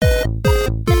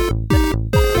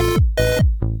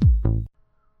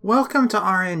Welcome to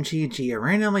RNGG, a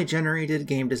randomly generated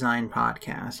game design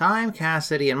podcast. I'm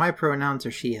Cassidy, and my pronouns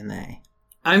are she and they.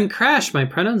 I'm Crash. My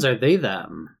pronouns are they,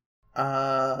 them.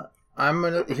 I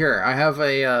have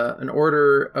an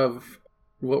order of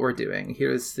what we're doing.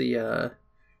 Here's the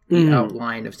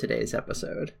outline of today's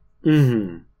episode.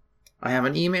 Mm-hmm. I have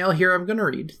an email here I'm going to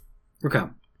read. Okay.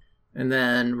 And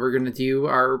then we're going to do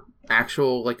our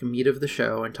actual, meat of the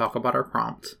show and talk about our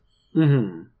prompt.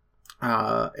 Mm-hmm.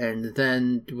 And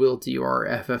then we'll do our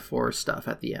FF4 stuff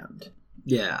at the end.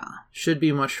 Yeah. Should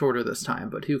be much shorter this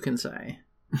time, but who can say?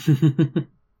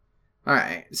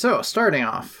 Alright, so starting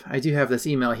off, I do have this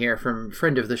email here from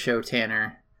friend of the show,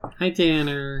 Tanner. Hi,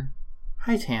 Tanner.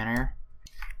 Hi, Tanner.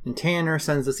 And Tanner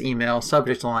sends this email,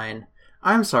 subject line,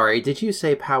 I'm sorry, did you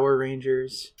say Power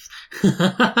Rangers?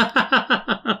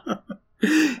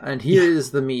 And here is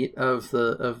the meat of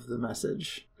the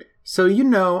message. So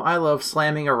I love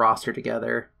slamming a roster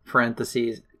together,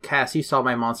 parentheses, Cass, you saw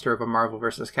my Monster of a Marvel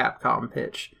vs. Capcom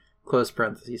pitch, close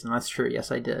parentheses, and that's true,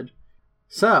 yes I did.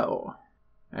 So,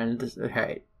 this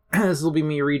will be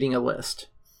me reading a list.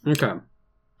 Okay.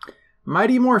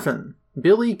 Mighty Morphin,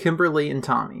 Billy, Kimberly, and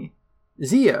Tommy.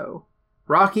 Zeo,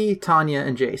 Rocky, Tanya,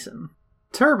 and Jason.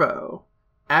 Turbo,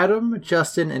 Adam,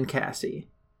 Justin, and Cassie.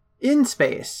 In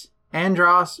Space,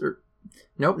 Andros,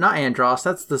 nope, not Andros.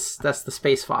 That's the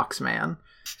Space Fox man.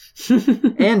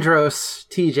 Andros,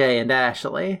 TJ, and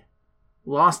Ashley.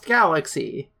 Lost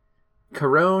Galaxy.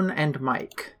 Carone and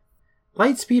Mike.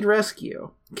 Lightspeed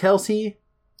Rescue. Kelsey.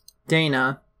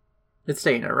 Dana. It's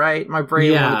Dana, right? My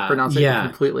brain would pronounce it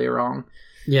completely wrong.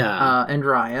 Yeah. And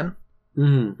Ryan.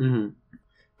 Mm-hmm. Mm-hmm.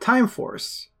 Time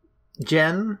Force.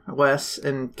 Jen, Wes,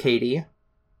 and Katie.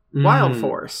 Wild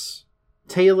Force.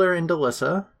 Taylor and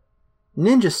Alyssa.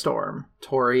 Ninja Storm,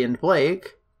 Tori and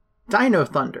Blake, Dino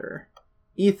Thunder,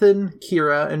 Ethan,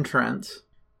 Kira, and Trent,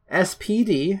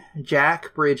 SPD,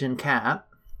 Jack, Bridge, and Kat,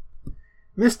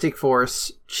 Mystic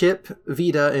Force, Chip,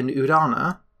 Vita, and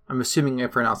Udana. I'm assuming I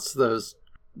pronounced those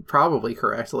probably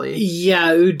correctly.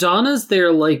 Yeah, Udana's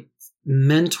their,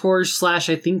 mentor / I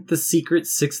think the secret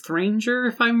 6th Ranger,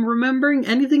 if I'm remembering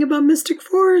anything about Mystic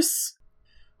Force.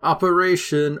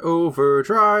 Operation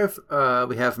Overdrive.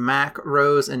 We have Mac,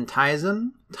 Rose, and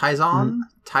Tyson.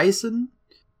 Tyson.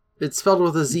 It's spelled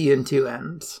with a Z and 2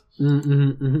 N's.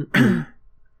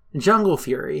 Jungle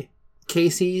Fury.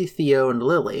 Casey, Theo, and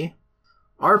Lily.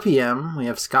 RPM. We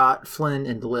have Scott, Flynn,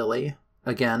 and Lily.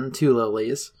 Again, 2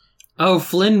 Lilies. Oh,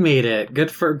 Flynn made it.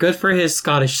 Good for his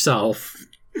Scottish self.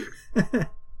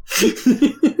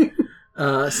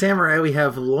 Samurai. We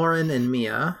have Lauren and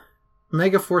Mia.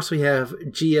 Megaforce, we have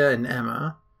Gia and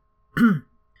Emma.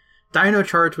 Dino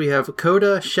Charge, we have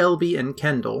Coda, Shelby, and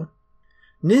Kendall.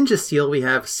 Ninja Steel, we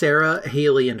have Sarah,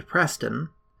 Haley, and Preston.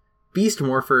 Beast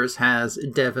Morphers has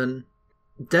Devon?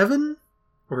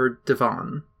 Or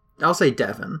Devon? I'll say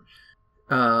Devon.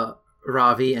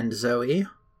 Ravi and Zoe.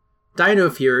 Dino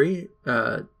Fury,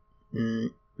 it's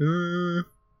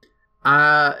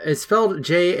spelled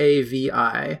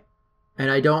Javi,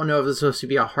 and I don't know if it's supposed to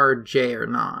be a hard J or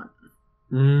not.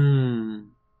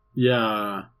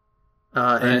 Yeah.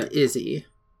 And Izzy.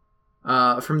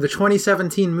 From the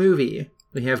 2017 movie,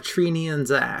 we have Trini and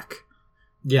Zach.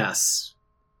 Yes.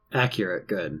 Accurate.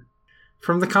 Good.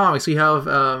 From the comics, we have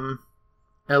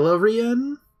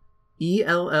Ellarien,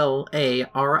 Ellarien,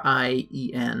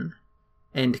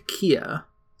 and Kia,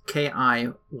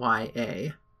 Kiya.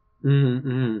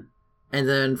 Mm-hmm. And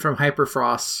then from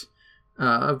Hyperfrost,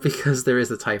 because there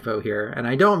is a typo here, and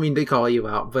I don't mean to call you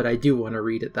out, but I do want to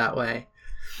read it that way.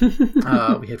 We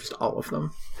have just all of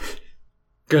them.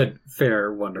 Good,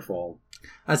 fair, wonderful.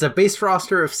 That's a base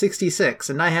roster of 66,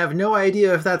 and I have no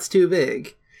idea if that's too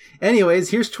big.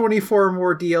 Anyways, here's 24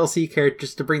 more DLC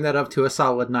characters to bring that up to a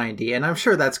solid 90, and I'm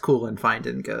sure that's cool and fine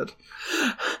and good.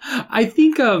 I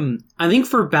think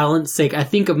for balance sake, I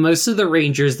think of most of the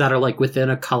Rangers that are within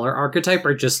a color archetype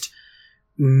are just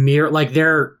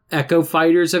they're echo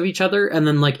fighters of each other, and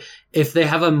then if they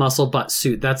have a muscle butt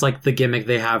suit, that's the gimmick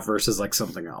they have versus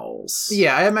something else.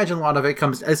 Yeah, I imagine a lot of it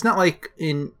comes, it's not like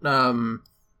in some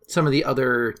of the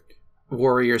other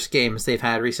Warriors games they've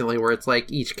had recently where it's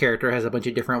each character has a bunch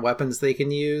of different weapons they can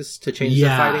use to change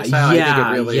their fighting style. I think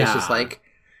it really is just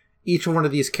each one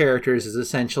of these characters is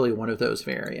essentially one of those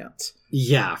variants.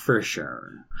 Yeah, for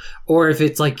sure. Or if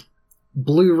it's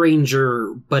Blue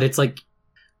Ranger, but it's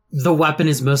the weapon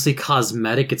is mostly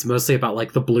cosmetic. It's mostly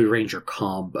about the Blue Ranger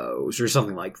combos or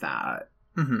something like that.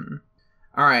 Mm-hmm.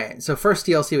 All right. So first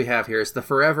DLC we have here is the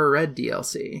Forever Red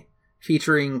DLC,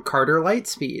 featuring Carter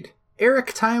Lightspeed,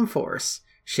 Eric Time Force,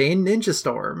 Shane Ninja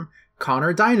Storm,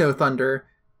 Connor Dino Thunder,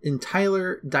 and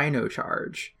Tyler Dino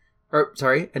Charge.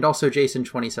 And also Jason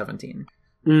 2017.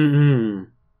 Mm-hmm.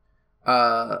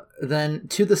 Then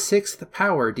To the Sixth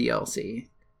Power DLC,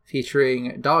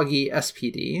 featuring Doggy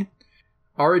SPD,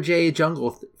 RJ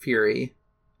Jungle Fury,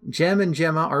 Gem and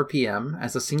Gemma RPM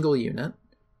as a single unit,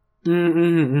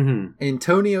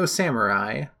 Antonio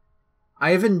Samurai,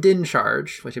 Ivan Din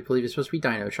Charge, which I believe is supposed to be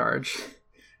Dino Charge,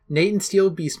 Nate and Steel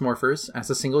Beast Morphers as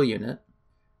a single unit,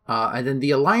 and then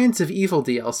the Alliance of Evil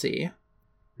DLC,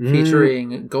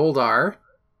 featuring Goldar,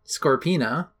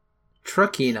 Scorpina,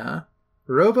 Truckina,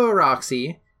 Robo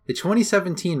Roxy, the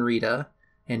 2017 Rita,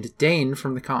 and Dane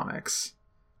from the comics.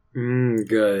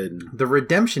 Good. The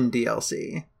Redemption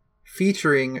DLC,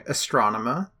 featuring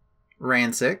Astronema,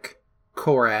 Rancic,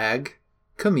 Korag,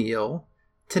 Camille,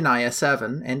 Tenaya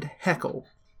 7, and Heckle.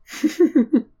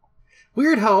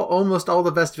 Weird how almost all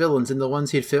the best villains and the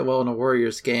ones who'd fit well in a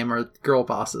Warriors game are girl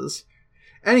bosses.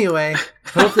 Anyway,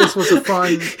 hope this was a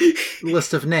fun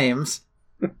list of names.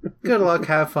 Good luck,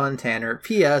 have fun, Tanner.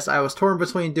 P.S. I was torn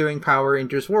between doing Power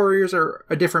Rangers Warriors or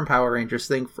a different Power Rangers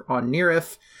thing on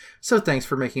Nerif, so thanks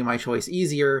for making my choice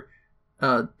easier.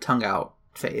 Tongue out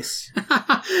face.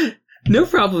 No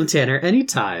problem, Tanner.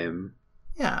 Anytime.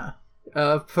 Yeah.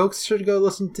 Folks should go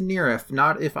listen to Nerif,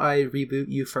 not if I reboot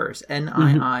you first.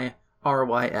 NIIRYF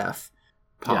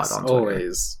pod yes, on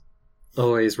Twitter.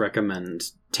 Always recommend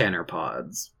Tanner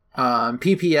pods.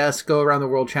 PPS, go around the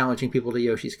world challenging people to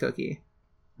Yoshi's Cookie.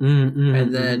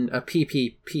 And then a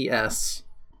PPPS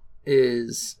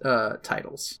is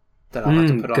titles that I'll have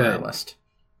to put on my list.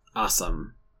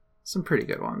 Awesome. Some pretty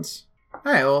good ones.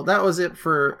 Alright, well, that was it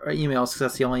for emails, because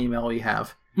that's the only email we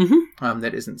have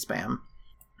that isn't spam.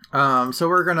 So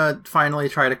we're gonna finally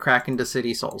try to crack into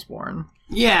City Soulsborne.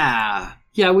 Yeah,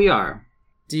 we are.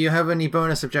 Do you have any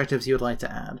bonus objectives you would like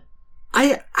to add?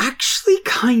 I actually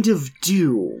kind of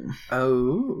do.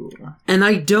 Oh. And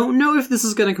I don't know if this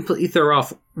is going to completely throw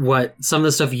off what some of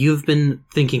the stuff you've been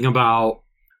thinking about,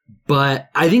 but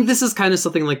I think this is kind of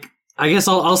something like, I guess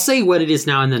I'll say what it is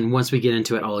now, and then once we get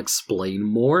into it, I'll explain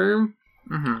more.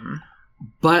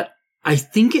 But I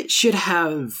think it should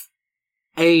have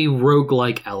a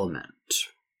roguelike element.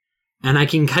 And I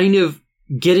can kind of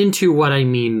get into what I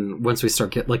mean once we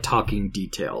start talking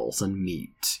details and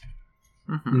meat.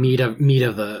 Meat of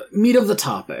the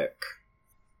topic.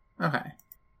 Okay.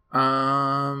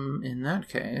 In that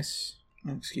case,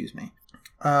 excuse me.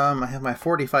 I have my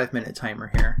 45-minute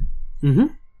timer here.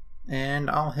 And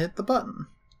I'll hit the button.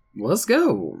 Let's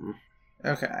go.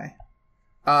 Okay.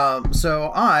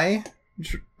 So I,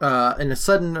 in a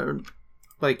sudden,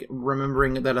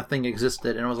 remembering that a thing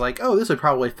existed, and was like, oh, this would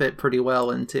probably fit pretty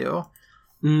well into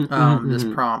this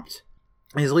prompt.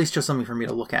 It's at least just something for me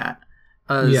to look at.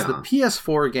 The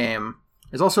PS4 game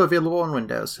is also available on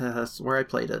Windows. That's where I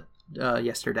played it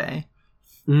yesterday.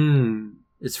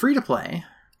 It's free to play.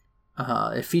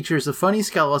 It features a funny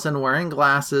skeleton wearing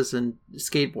glasses and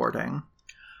skateboarding.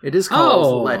 It is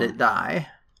called Let It Die.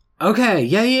 Okay,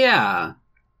 yeah.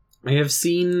 I have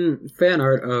seen fan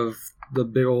art of the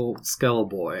big old Skele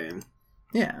Boy.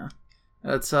 Yeah.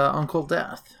 That's Uncle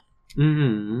Death.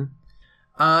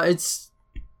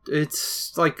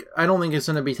 It's I don't think it's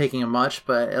going to be taking much,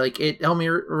 but it helped me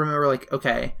remember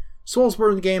okay,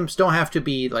 Soulsborne games don't have to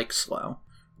be slow.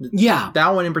 Yeah, that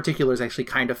one in particular is actually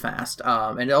kind of fast.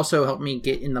 And it also helped me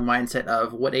get in the mindset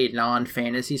of what a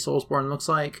non-fantasy Soulsborne looks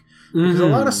like, because a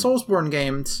lot of Soulsborne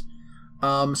games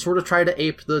sort of try to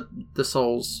ape the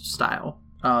Souls style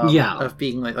of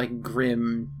being like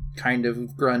grim, kind of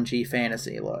grungy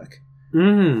fantasy look.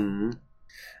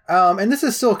 And this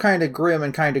is still kind of grim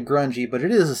and kind of grungy, but it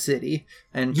is a city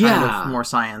and kind of more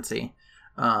sciencey.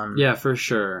 Yeah, for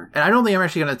sure. And I don't think I'm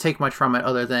actually going to take much from it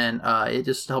other than it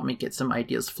just helped me get some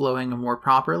ideas flowing more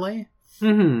properly.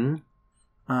 That's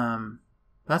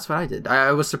what I did.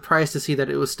 I was surprised to see that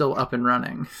it was still up and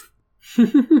running.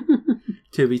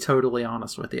 To be totally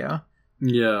honest with you.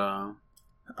 Yeah.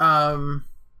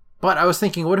 But I was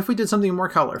thinking, what if we did something more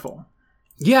colorful?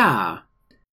 Yeah.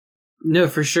 No,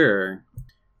 for sure.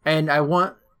 And I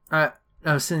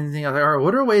was thinking,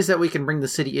 what are ways that we can bring the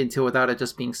city into without it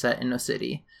just being set in a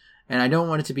city? And I don't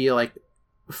want it to be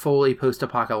fully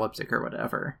post-apocalyptic or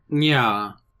whatever.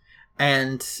 Yeah.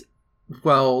 And,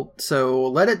 so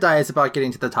Let It Die is about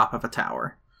getting to the top of a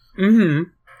tower.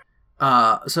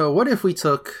 So what if we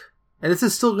took, and this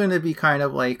is still going to be kind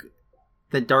of like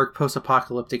the dark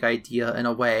post-apocalyptic idea in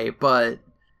a way, but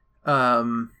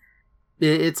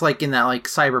it's in that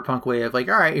cyberpunk way of all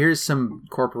right, here's some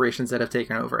corporations that have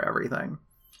taken over everything.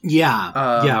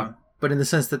 Yeah. But in the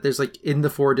sense that there's in the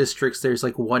 4 districts, there's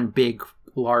one big,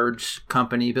 large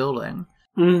company building.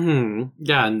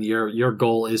 Yeah, and your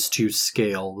goal is to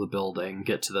scale the building,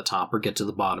 get to the top or get to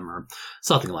the bottom or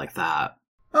something like that.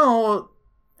 Oh,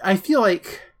 I feel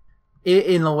like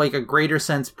in like a greater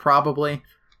sense, probably.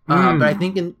 But I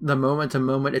think in the moment to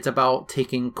moment, it's about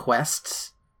taking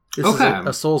quests. This is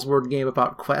a Soulsborne game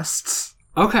about quests.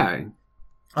 Okay.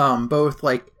 Both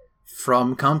like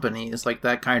from companies, like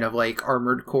that kind of like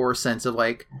Armored Core sense of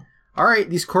like, all right,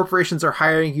 these corporations are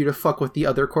hiring you to fuck with the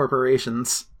other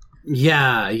corporations.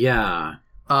 Yeah.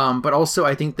 But also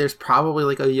I think there's probably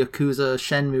like a Yakuza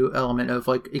Shenmue element of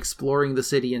like exploring the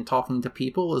city and talking to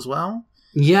people as well.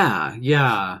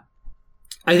 Yeah.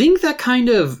 I think that kind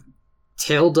of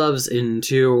tail doves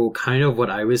into kind of what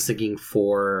I was thinking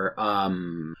for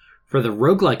the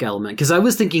roguelike element, because I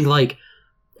was thinking like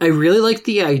I really like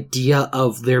the idea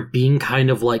of there being kind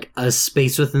of like a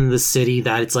space within the city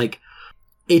that it's like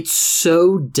it's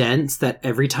so dense that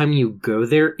every time you go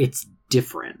there it's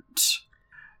different.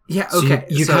 Yeah, okay.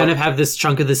 So you kind of have this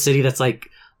chunk of the city that's like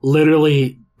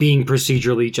literally being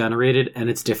procedurally generated and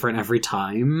it's different every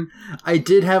time. I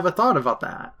did have a thought about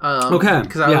that. Okay.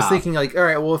 Because I was thinking like, all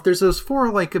right, well, if there's those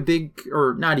 4, like a big,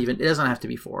 or not even, it doesn't have to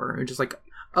be 4. It's just like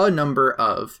a number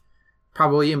of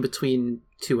probably in between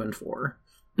 2 and 4.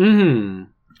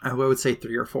 I would say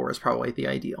 3 or 4 is probably the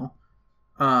ideal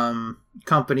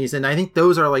companies. And I think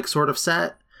those are like sort of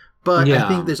set. But I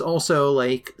think there's also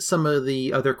like some of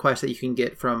the other quests that you can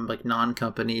get from like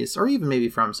non-companies or even maybe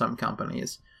from some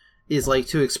companies is like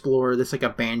to explore this like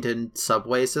abandoned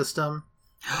subway system.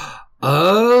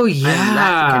 Oh yeah. And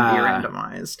that can be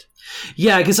randomized.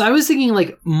 Yeah, because I was thinking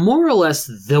like more or less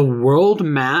the world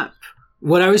map.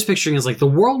 What I was picturing is like the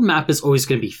world map is always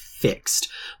going to be fixed,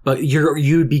 but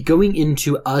you'd be going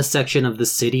into a section of the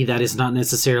city that is not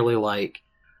necessarily like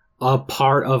a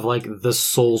part of like the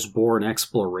Soulsborne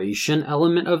exploration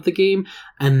element of the game,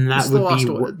 and that would be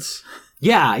Woods.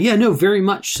 Yeah, no, very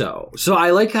much so. So I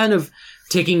like kind of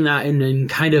taking that and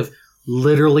kind of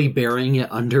literally burying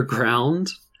it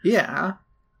underground. Yeah.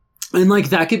 And like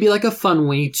that could be like a fun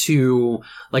way to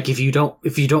like if you don't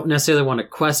necessarily want a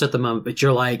quest at the moment, but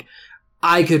you're like,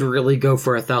 I could really go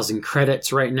for 1,000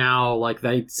 credits right now. Like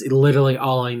that's literally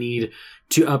all I need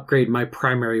to upgrade my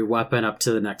primary weapon up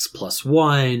to the next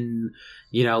 +1.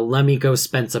 You know, let me go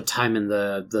spend some time in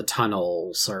the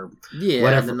tunnels or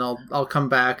whatever. And then I'll come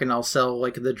back and I'll sell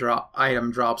like the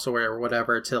item drops or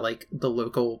whatever to like the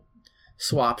local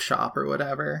swap shop or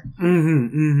whatever.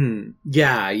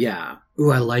 Yeah.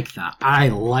 Ooh, I like that.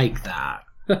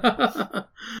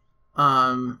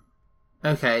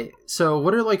 Okay, so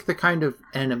what are like the kind of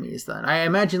enemies then? I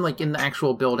imagine like in the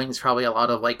actual buildings probably a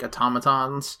lot of like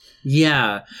automatons.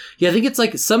 Yeah, I think it's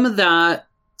like some of that,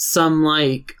 some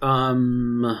like I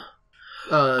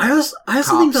also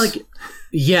think like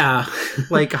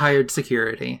like hired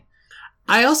security.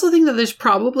 I also think that there's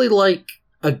probably like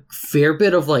a fair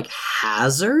bit of like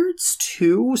hazards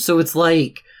too. So it's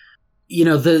like, you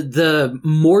know, the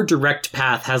more direct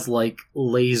path has like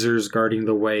lasers guarding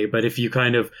the way, but if you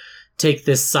kind of take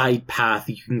this side path,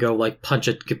 you can go like punch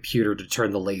a computer to turn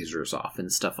the lasers off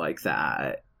and stuff like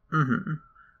that.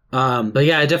 But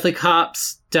yeah, definitely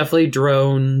cops, definitely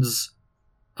drones,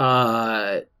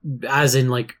 as in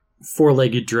like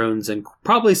 4-legged drones and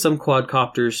probably some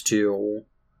quadcopters too.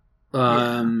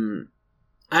 Are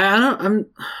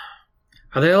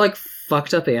they like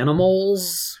fucked up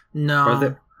animals?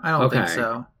 No, I don't think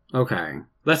so. Okay.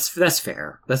 That's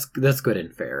fair. That's good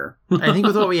and fair. I think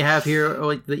with what we have here,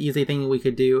 like the easy thing we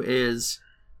could do is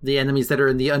the enemies that are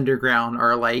in the underground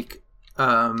are like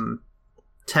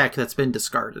tech that's been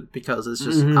discarded because it's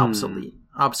just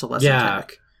obsolescent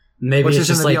tech. Maybe which it's there's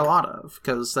just going to like be a lot of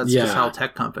because that's just how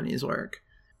tech companies work.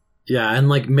 Yeah, and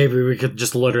like maybe we could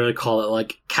just literally call it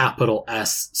like capital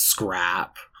S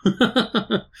scrap.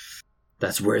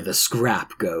 That's where the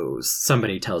scrap goes.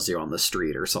 Somebody tells you on the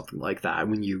street or something like that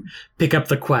when you pick up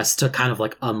the quest to kind of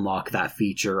like unlock that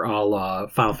feature, a la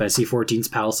Final Fantasy XIV's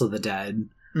Palace of the Dead.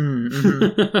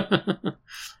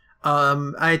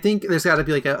 I think there's got to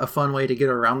be like a fun way to get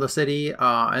around the city,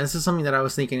 and this is something that I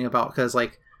was thinking about because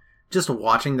like just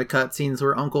watching the cutscenes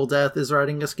where Uncle Death is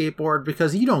riding a skateboard,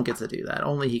 because you don't get to do that.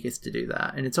 Only he gets to do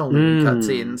that, and it's only in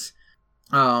cutscenes.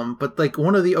 But like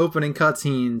one of the opening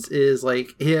cutscenes is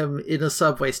like him in a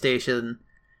subway station,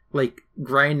 like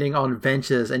grinding on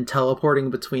benches and teleporting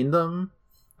between them,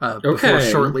 before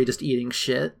shortly just eating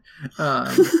shit.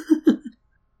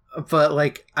 But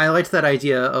like I liked that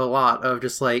idea a lot of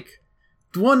just like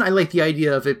one. I like the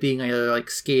idea of it being either like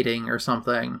skating or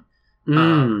something.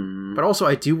 But also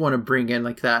I do want to bring in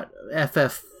like that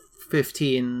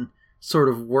FF15 sort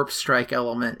of warp strike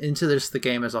element into the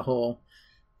game as a whole.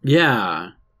 Yeah.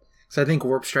 So I think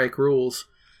Warp Strike rules.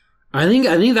 I think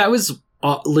that was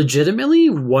legitimately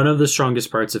one of the strongest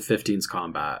parts of 15's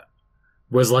combat.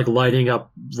 Was like lighting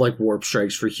up like warp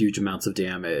strikes for huge amounts of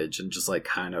damage and just like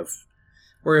kind of.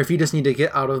 Or if you just need to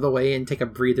get out of the way and take a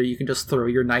breather, you can just throw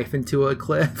your knife into a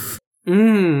cliff.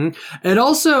 And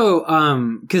also,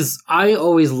 because I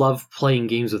always love playing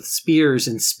games with spears,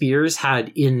 and spears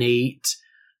had innate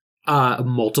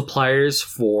multipliers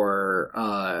for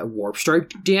warp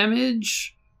strike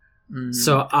damage.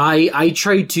 So I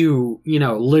try to,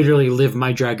 literally live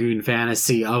my Dragoon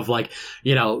fantasy of like,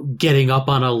 getting up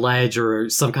on a ledge or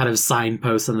some kind of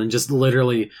signpost and then just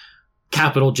literally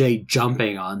capital J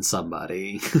jumping on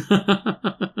somebody.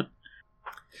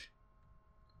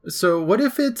 So what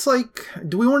if it's like,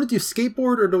 do we want to do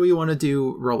skateboard or do we want to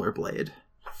do rollerblade?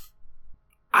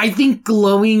 I think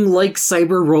glowing like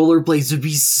cyber rollerblades would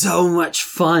be so much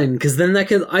fun, because then that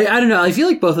could, I don't know, I feel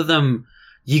like both of them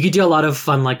you could do a lot of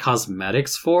fun like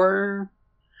cosmetics for,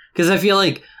 because I feel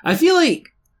like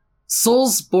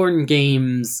Soulsborne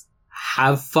games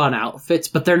have fun outfits,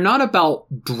 but they're not about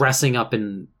dressing up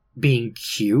and being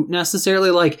cute necessarily.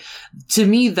 Like, to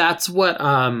me, that's what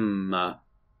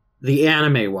the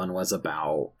anime one was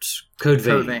about. Code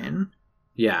Vein.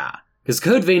 Yeah, because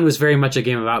Code Vein was very much a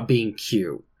game about being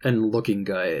cute and looking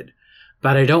good,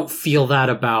 but I don't feel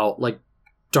that about like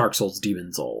Dark Souls,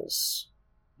 Demon Souls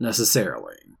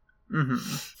necessarily.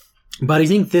 But I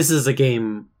think this is a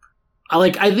game.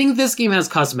 I think this game has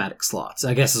cosmetic slots,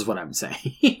 I guess is what I'm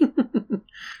saying.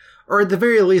 Or at the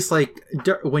very least, like,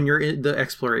 when you're in the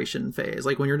exploration phase,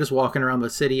 like when you're just walking around the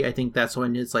city, I think that's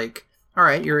when it's like, all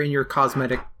right, you're in your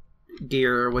cosmetic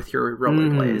gear with your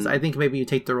rollerblades. I think maybe you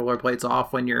take the rollerblades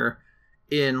off when you're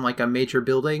in like a major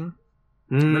building,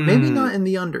 but maybe not in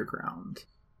the underground.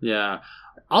 Yeah.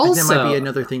 Also, that might be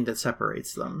another thing that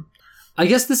separates them. I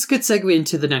guess this could segue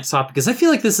into the next topic, because I feel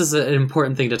like this is an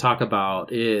important thing to talk about,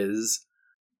 is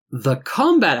the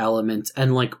combat element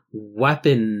and like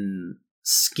weapon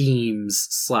schemes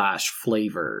 /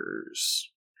 flavors.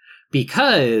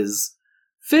 Because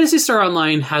Phantasy Star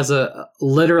Online has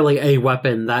literally a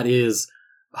weapon that is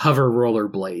hover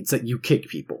rollerblades that you kick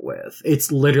people with.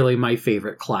 It's literally my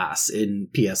favorite class in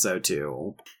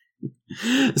PSO2.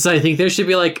 So I think there should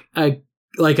be like a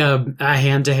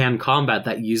hand-to-hand combat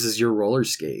that uses your roller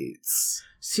skates.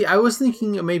 See, I was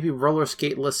thinking maybe roller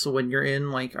skateless when you're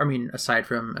in, like, I mean, aside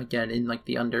from, again, in, like,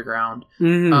 the underground.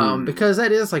 Because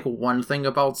that is, like, one thing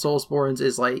about Soulsborne's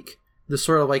is, like, the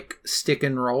sort of, like, stick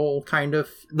and roll kind of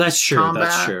That's true, combat.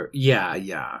 That's true.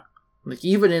 Yeah. Like,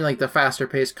 even in, like, the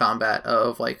faster-paced combat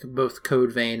of, like, both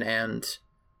Code Vein and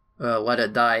Let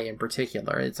It Die in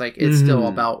particular, it's, like, it's still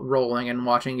about rolling and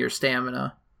watching your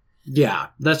stamina. Yeah,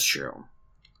 that's true.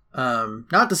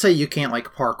 Not to say you can't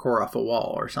like parkour off a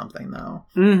wall or something, though.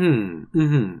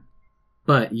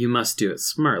 But you must do it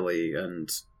smartly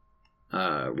and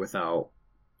without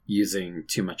using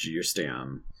too much of your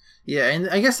stam. Yeah, and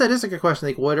I guess that is a good question.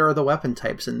 Like, what are the weapon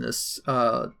types in this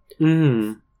Technicolor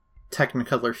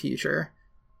future?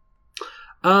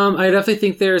 I definitely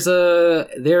think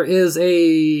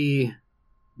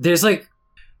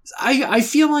I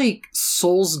feel like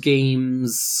Souls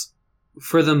games,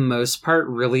 for the most part,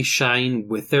 really shine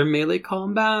with their melee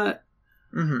combat.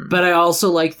 But I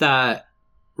also like that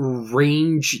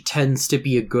range tends to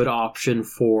be a good option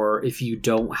for if you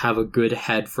don't have a good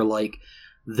head for, like,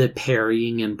 the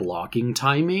parrying and blocking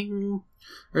timing.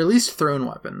 Or at least thrown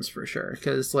weapons, for sure.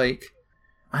 Because, like,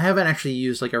 I haven't actually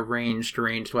used, like, a ranged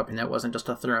weapon that wasn't just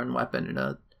a thrown weapon in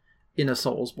a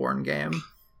Soulsborne game.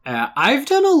 I've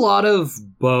done a lot of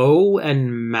bow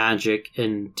and magic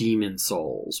in Demon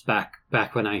Souls back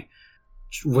when I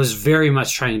was very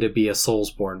much trying to be a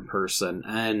Soulsborne person,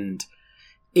 and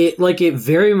it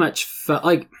very much felt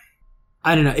like,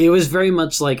 I don't know, it was very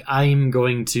much like, I'm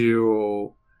going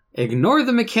to ignore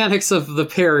the mechanics of the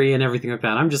parry and everything like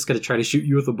that. I'm just going to try to shoot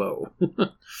you with a bow.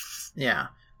 Yeah.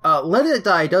 Let It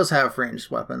Die does have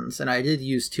ranged weapons, and I did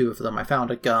use 2 of them. I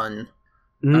found a gun.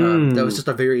 That was just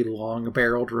a very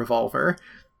long-barreled revolver.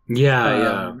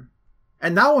 Yeah.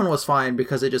 And that one was fine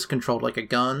because it just controlled like a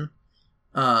gun.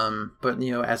 But,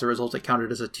 as a result, it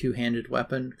counted as a 2-handed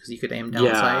weapon because you could aim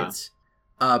down sights.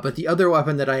 But the other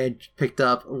weapon that I had picked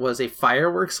up was a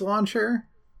fireworks launcher.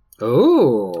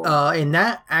 Oh. And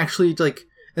that actually, like,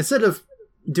 instead of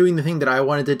doing the thing that I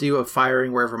wanted to do of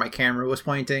firing wherever my camera was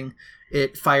pointing,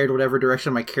 it fired whatever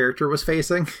direction my character was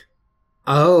facing.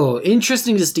 Oh,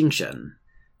 interesting distinction.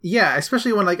 Yeah,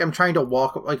 especially when, like, I'm trying to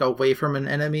walk, like, away from an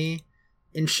enemy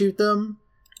and shoot them.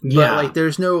 Yeah. But, like,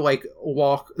 there's no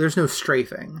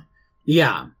strafing.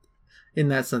 Yeah. In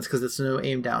that sense, because it's no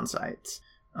aim down sights.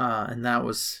 And that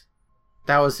was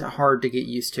that was hard to get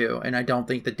used to, and I don't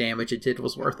think the damage it did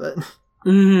was worth it.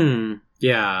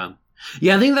 Yeah.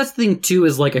 Yeah, I think that's the thing too,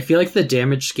 is like I feel like the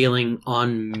damage scaling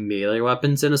on melee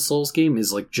weapons in a Souls game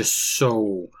is like just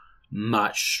so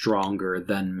much stronger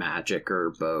than magic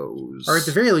or bows. Or at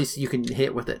the very least, you can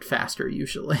hit with it faster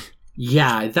usually.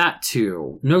 Yeah, that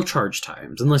too. No charge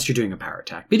times, unless you're doing a power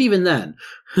attack. But even then.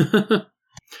 But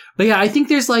yeah, I think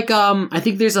there's like a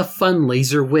fun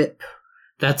laser whip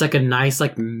that's like a nice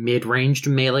like mid-ranged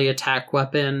melee attack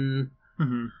weapon.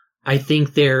 Mm-hmm. I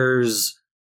think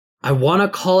I want to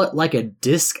call it like a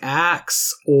disc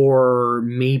axe or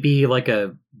maybe like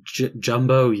a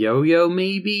jumbo yo-yo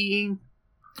maybe.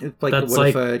 Like that's what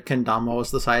if a kendama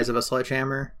was the size of a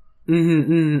sledgehammer? I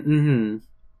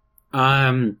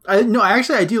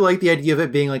do like the idea of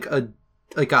it being like a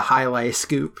highlight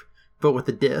scoop, but with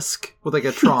a disc, with like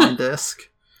a Tron disc.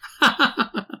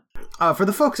 For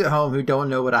the folks at home who don't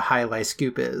know what a highlight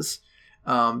scoop is,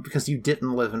 because you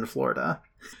didn't live in Florida,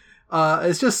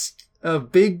 it's just a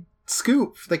big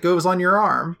scoop that goes on your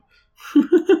arm,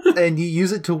 and you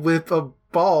use it to whip a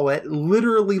ball at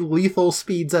literally lethal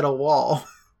speeds at a wall.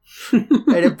 And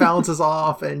it bounces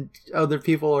off, and other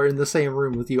people are in the same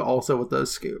room with you also with those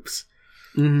scoops.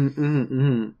 I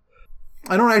don't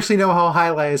actually know how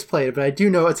highlight is played, but I do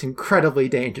know it's incredibly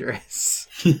dangerous.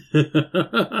 It's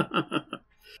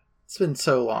been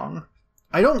so long.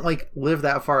 I don't live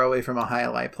that far away from a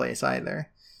highlight place either.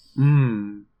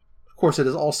 Of course, it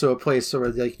is also a place where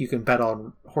you can bet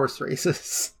on horse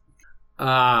races.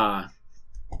 A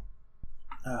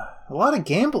lot of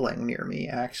gambling near me,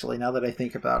 actually, now that I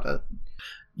think about it.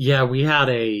 Yeah, we had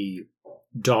a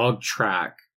dog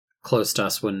track close to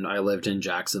us when I lived in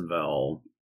Jacksonville.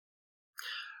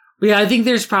 But yeah, I think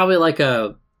there's probably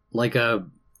at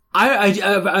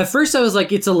first I was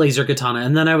like, it's a laser katana,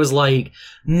 and then I was like,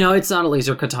 no, it's not a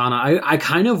laser katana. I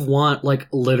kind of want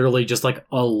literally just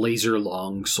a laser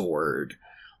long sword,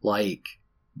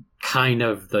 kind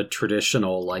of the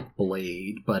traditional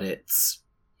blade, but it's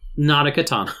not a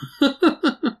katana.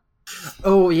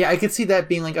 Oh yeah, I could see that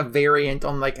being a variant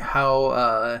on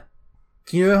how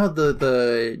do you know how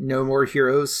the No More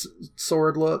Heroes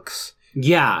sword looks?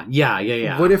 Yeah.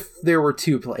 What if there were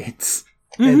two blades?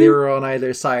 And they were on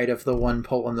either side of the one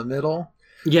pole in the middle?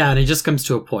 Yeah, and it just comes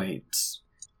to a point.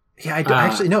 Yeah,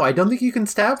 I don't think you can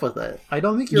stab with it. I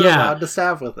don't think you're allowed to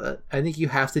stab with it. I think you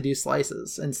have to do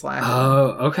slices and slashes.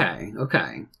 Oh, okay.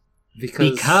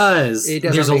 Because it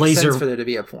doesn't there's a make laser sense for there to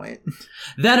be a point.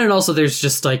 That, and also there's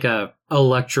just a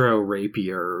electro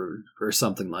rapier or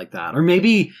something like that, or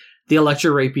maybe the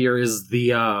electro rapier is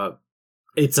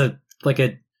it's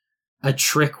a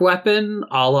trick weapon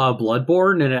a la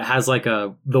Bloodborne, and it has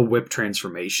the whip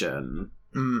transformation.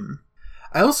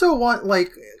 I also want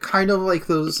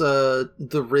those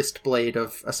the wrist blade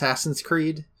of Assassin's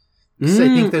Creed. I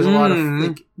think there's a lot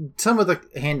of some of the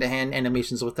hand-to-hand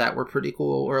animations with that were pretty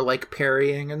cool, or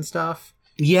parrying and stuff.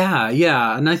 Yeah,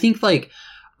 and I think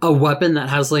a weapon that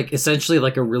has essentially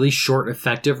a really short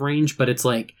effective range, but it's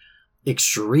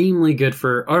extremely good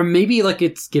for, or maybe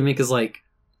its gimmick is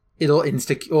it'll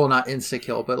not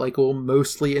insta-kill, but will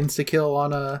mostly insta-kill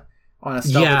on a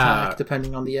stealth attack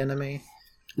depending on the enemy.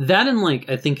 That, and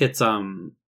I think it's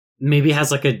maybe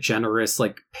has a generous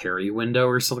parry window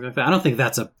or something like that. I don't think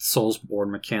that's a Soulsborne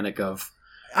mechanic of.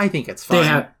 I think it's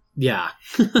fine. Yeah.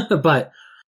 But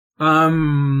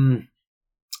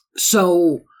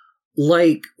so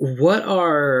what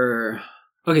are,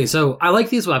 okay, so I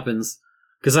like these weapons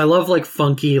because I love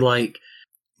funky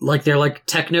they're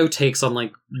techno takes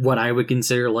on what I would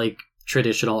consider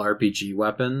traditional RPG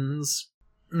weapons.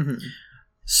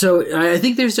 So I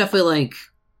think there's definitely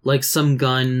some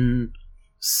gun,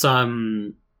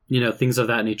 some things of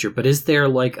that nature, but is there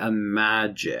a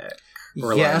magic?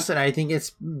 Or yes, and I think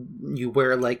it's you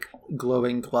wear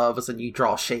glowing gloves and you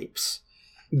draw shapes.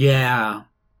 Yeah,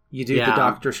 you do the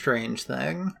Doctor Strange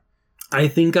thing. I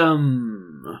think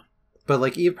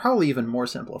but probably even more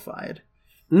simplified.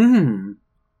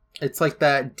 It's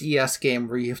that DS game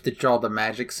where you have to draw the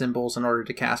magic symbols in order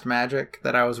to cast magic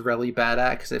that I was really bad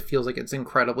at because it feels it's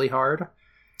incredibly hard.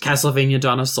 Castlevania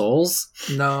Dawn of Souls?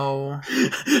 No,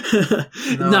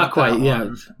 not quite.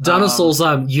 Yeah, Dawn of Souls.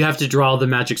 You have to draw the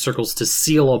magic circles to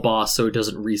seal a boss so it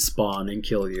doesn't respawn and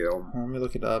kill you. Let me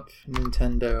look it up.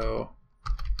 Nintendo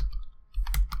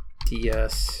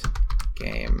DS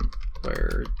game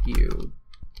where you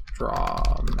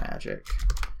draw magic.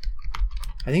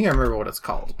 I think I remember what it's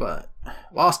called, but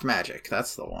Lost Magic.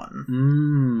 That's the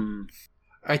one.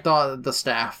 I thought the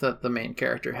staff that the main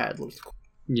character had looked cool.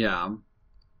 Yeah.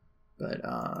 But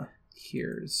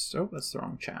that's the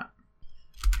wrong chat.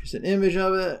 Here's an image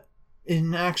of it.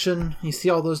 in action. You see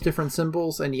all those different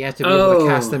symbols, and you have to be able to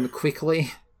cast them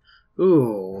quickly.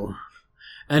 Ooh.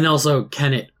 And also,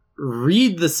 can it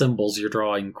read the symbols you're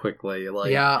drawing quickly?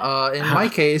 Like, yeah, in my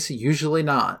case, usually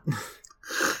not.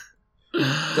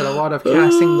 Did a lot of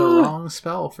casting the wrong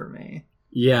spell for me.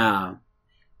 Yeah.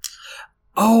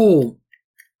 Oh,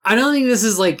 I don't think this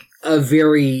is like a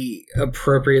very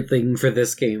appropriate thing for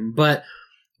this game, but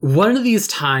one of these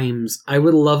times I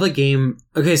would love a game.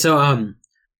 Okay, so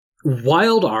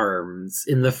Wild Arms,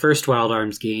 in the first Wild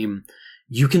Arms game,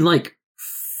 you can like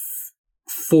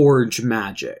forge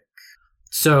magic.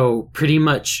 So pretty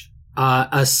much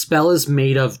a spell is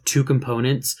made of two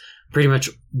components. Pretty much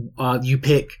you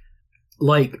pick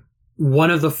like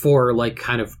one of the four like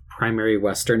kind of primary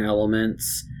Western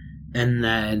elements, and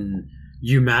then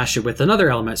you mash it with another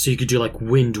element. So you could do like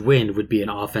Wind would be an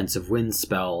offensive wind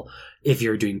spell if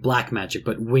you're doing black magic,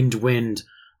 but Wind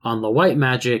on the white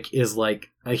magic is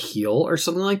like a heal or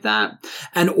something like that.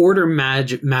 And order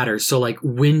magic matters. So like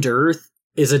Wind Earth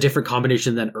is a different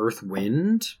combination than Earth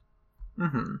Wind.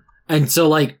 Mm-hmm. And so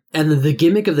like, and the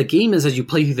gimmick of the game is as you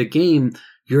play through the game,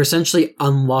 you're essentially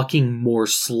unlocking more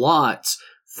slots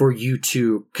for you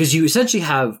to, because you essentially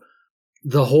have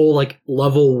the whole like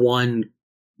level 1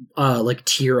 like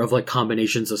tier of like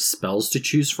combinations of spells to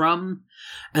choose from.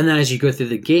 And then as you go through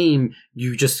the game,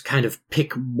 you just kind of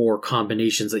pick more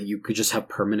combinations that you could just have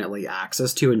permanently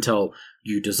access to until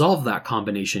you dissolve that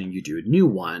combination and you do a new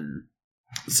one.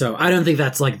 So I don't think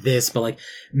that's like this, but like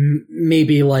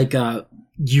maybe like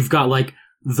you've got like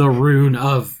the rune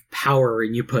of power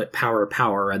and you put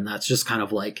power, and that's just kind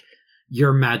of like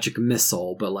your magic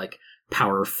missile, but like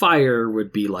power fire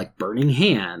would be like burning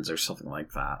hands or something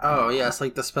like that. Oh, yes,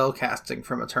 like the spell casting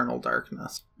from Eternal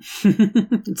Darkness.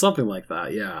 Something like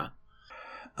that, yeah.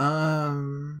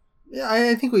 Yeah,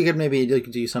 I think we could maybe like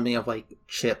do something of like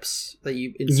chips that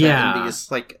you insert in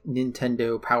these like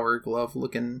Nintendo Power Glove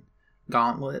looking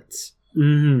gauntlets.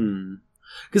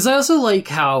 Because I also like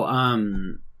how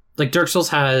like Dark Souls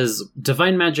has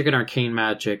divine magic and arcane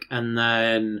magic, and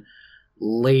then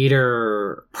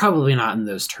later, probably not in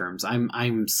those terms.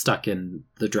 I'm stuck in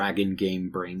the Dragon game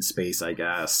brain space, I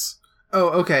guess. Oh,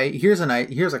 okay. Here's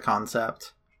a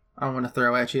concept I want to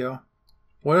throw at you.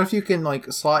 What if you can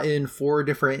like slot in 4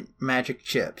 different magic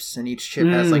chips, and each chip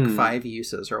has like 5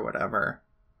 uses or whatever?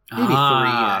 Maybe 3,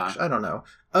 actually. I don't know.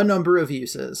 A number of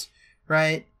uses,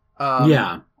 right?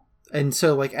 Yeah. And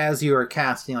so, like, as you are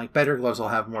casting, like, Better Gloves will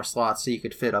have more slots, so you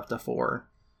could fit up to 4.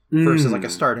 Versus, like, a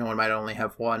starting one might only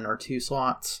have 1 or 2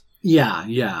 slots. Yeah,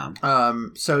 yeah.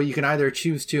 So you can either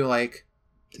choose to, like,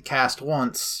 cast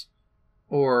once,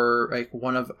 or, like,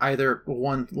 one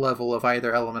level of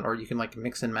either element, or you can, like,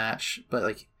 mix and match. But,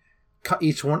 like,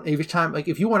 every time, like,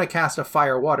 if you want to cast a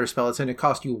fire-water spell, it's going to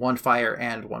cost you 1 fire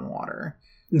and 1 water.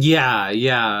 Yeah,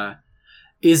 yeah.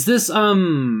 Is this,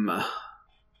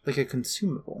 like a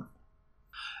consumable?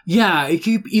 Yeah, it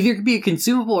could either be a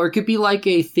consumable or it could be like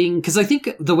a thing, because I think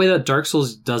the way that Dark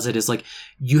Souls does it is like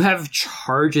you have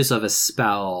charges of a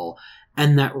spell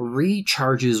and that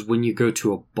recharges when you go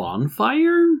to a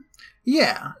bonfire.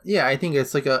 Yeah, I think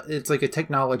it's like a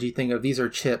technology thing of these are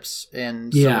chips,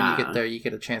 and so when you get there, you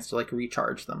get a chance to like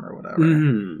recharge them or whatever.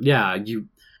 Mm-hmm. Yeah,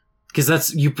 because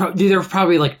there are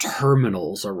probably like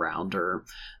terminals around her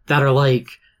that are like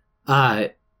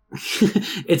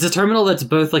it's a terminal that's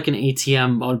both like an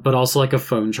ATM, but also like a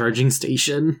phone charging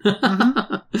station.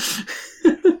 Mm-hmm.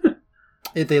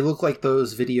 They look like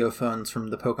those video phones from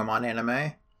the Pokemon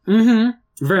anime. Mm-hmm.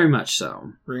 Very much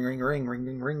so. Ring, ring, ring, ring,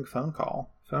 ring, ring. Phone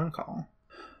call.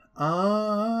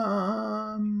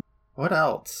 What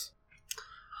else?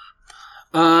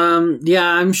 Yeah,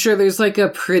 I'm sure there's like a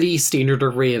pretty standard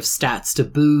array of stats to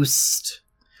boost.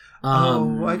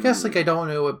 I guess like I don't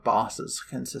know what bosses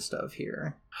consist of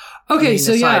here. Okay,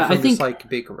 so yeah, I think like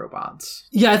big robots.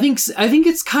 Yeah, I think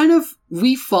it's kind of,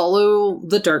 we follow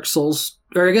the Dark Souls,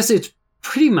 or I guess it's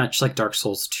pretty much like Dark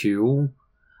Souls 2,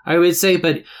 I would say,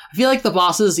 but I feel like the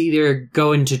bosses either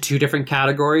go into 2 different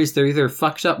categories. They're either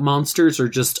fucked up monsters or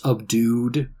just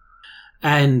ubdude.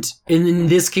 And in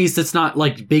this case, it's not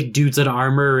like big dudes in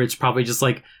armor. It's probably just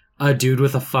like a dude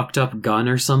with a fucked up gun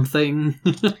or something.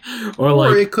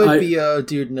 or it could be a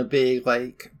dude in a big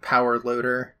like power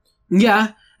loader.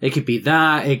 Yeah. It could be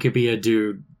that. It could be a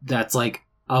dude that's like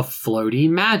a floaty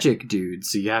magic dude.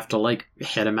 So you have to like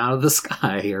hit him out of the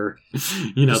sky or,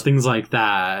 things like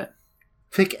that.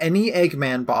 Pick any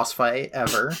Eggman boss fight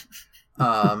ever.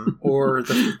 Or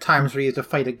the times where you have to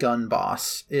fight a gun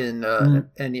boss in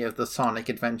any of the Sonic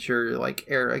Adventure like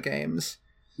era games.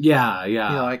 Yeah.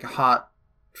 Like Hot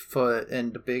Foot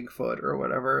and Bigfoot or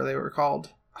whatever they were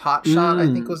called. Hot Shot, I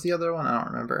think was the other one. I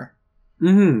don't remember.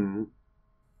 Mm-hmm.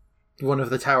 One of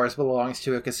the towers belongs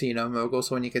to a casino mogul,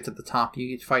 so when you get to the top,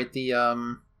 you fight the,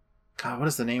 God, what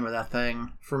is the name of that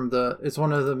thing? It's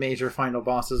one of the major final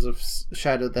bosses of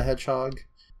Shadow the Hedgehog.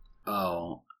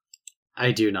 Oh,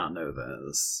 I do not know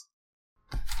this.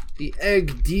 The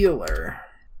Egg Dealer.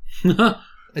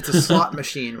 It's a slot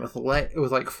machine with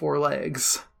like 4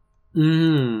 legs.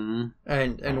 Mm.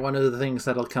 And one of the things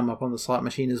that'll come up on the slot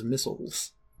machine is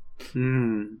missiles.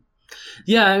 Mm.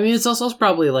 Yeah, I mean, it's also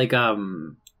probably like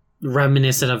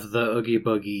reminiscent of the Oogie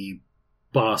Boogie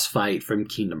boss fight from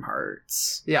Kingdom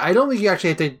Hearts. Yeah, I don't think you actually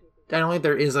have to. I don't think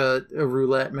there is a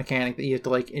roulette mechanic that you have to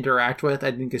like interact with.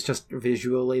 I think it's just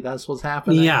visually that's what's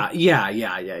happening. Yeah.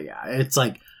 It's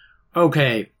like,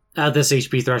 okay, at this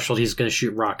HP threshold, he's going to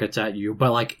shoot rockets at you,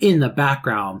 but like in the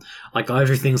background, like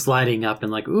everything's lighting up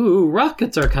and like, ooh,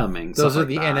 rockets are coming. Those are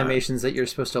the animations that you're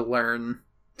supposed to learn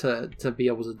to be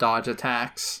able to dodge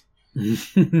attacks.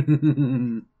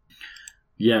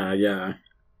 Yeah.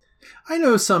 I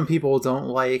know some people don't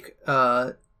like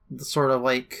the sort of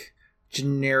like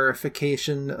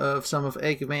generification of some of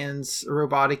Eggman's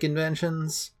robotic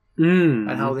inventions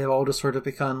and how they've all just sort of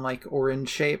become like orange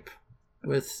shape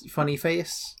with funny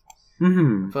face.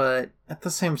 Mm-hmm. But at the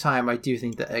same time, I do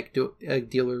think the egg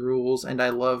dealer rules, and I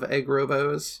love egg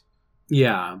robos.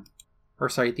 Yeah. Or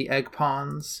sorry, the egg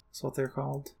pawns. That's what they're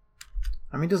called.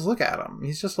 I mean, just look at him.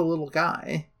 He's just a little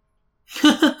guy.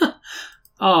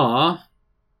 Aw.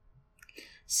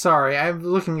 Sorry, I'm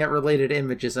looking at related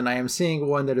images, and I am seeing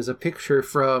one that is a picture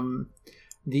from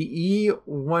the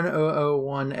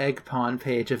E1001 Egg Pawn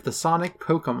page of the Sonic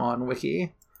Pokemon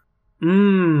Wiki.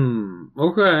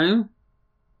 Okay.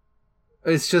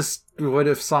 It's just, what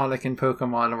if Sonic and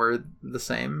Pokemon were the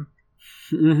same?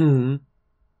 Mm-hmm.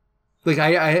 Like,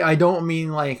 I don't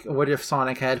mean, like, what if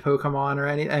Sonic had Pokemon or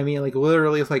anything. I mean, like,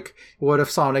 literally, like, what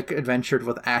if Sonic adventured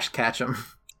with Ash Ketchum?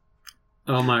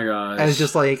 Oh my gosh. As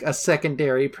just, like, a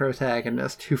secondary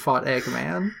protagonist who fought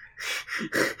Eggman.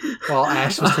 While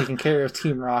Ash was taking care of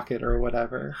Team Rocket or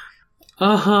whatever.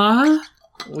 Uh-huh.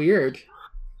 Weird.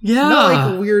 Yeah. Not,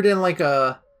 like, weird in, like,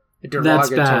 a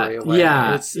derogatory way.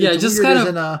 Yeah. It's just weird kind as of...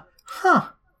 in a, huh.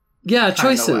 Yeah,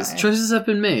 choices. Choices have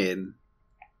been made.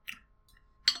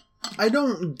 I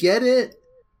don't get it,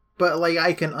 but, like,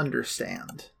 I can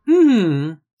understand.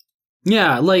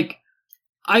 Yeah, like,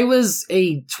 I was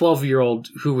a 12-year-old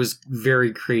who was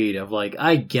very creative. Like,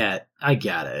 I get it. I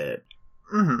get it.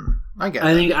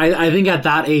 I think at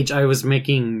that age I was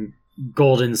making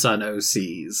Golden Sun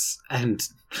OCs and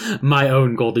my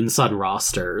own Golden Sun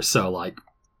roster, so, like,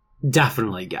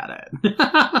 definitely get it.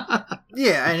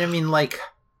 Yeah, and I mean, like,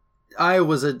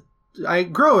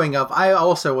 growing up, I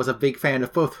also was a big fan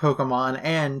of both Pokemon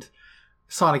and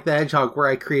Sonic the Hedgehog, where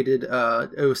I created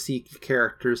OC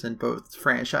characters in both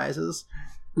franchises.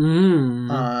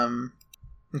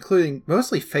 Including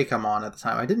mostly Fakemon at the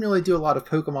time. I didn't really do a lot of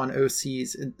Pokemon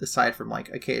OCs, aside from, like,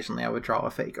 occasionally I would draw a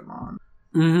Fakemon.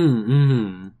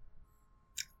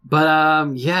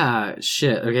 But, yeah,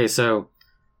 shit. Okay, so,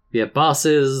 we have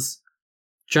bosses,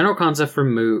 general concept for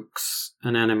mooks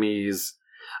and enemies.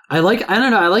 I like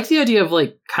the idea of,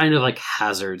 like, kind of like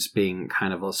hazards being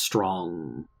kind of a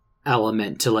strong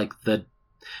element to, like, not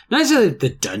necessarily the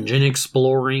dungeon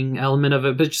exploring element of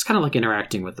it, but just kind of like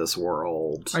interacting with this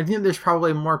world. I think there's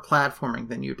probably more platforming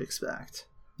than you'd expect.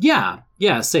 Yeah,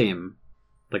 same.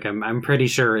 Like, I'm pretty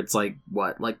sure it's like,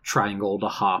 like triangle to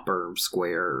hop or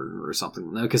square or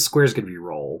something. No, because square's gonna be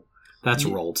roll. That's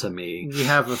roll to me. You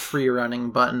have a free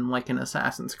running button like in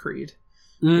Assassin's Creed.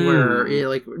 Where it,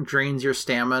 like, drains your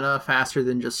stamina faster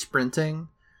than just sprinting.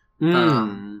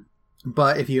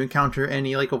 But if you encounter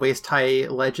any, like, waist-high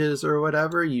ledges or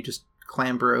whatever, you just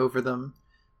clamber over them.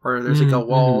 Or there's, like, a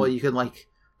wall, you can, like,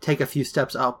 take a few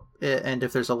steps up, and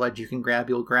if there's a ledge you can grab,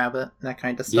 you'll grab it, that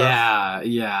kind of stuff.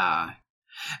 Yeah.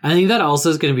 I think that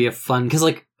also is going to be a fun, because,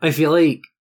 like, I feel like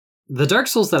the Dark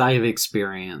Souls that I have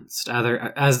experienced,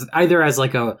 either as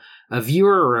like, a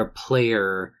viewer or a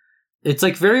player, it's,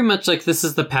 like, very much like this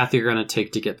is the path you're going to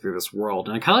take to get through this world.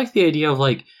 And I kind of like the idea of,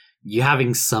 like, you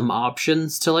having some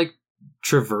options to, like,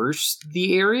 traverse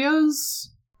the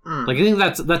areas. Like, I think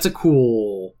that's a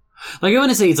cool, like, I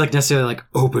wouldn't say it's, like, necessarily, like,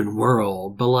 open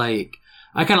world, but, like,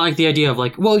 I kind of like the idea of,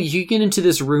 like, well, you get into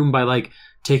this room by, like,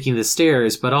 taking the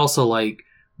stairs, but also, like,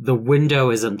 the window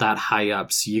isn't that high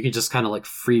up, so you can just kind of, like,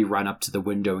 free run up to the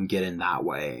window and get in that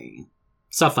way.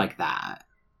 Stuff like that.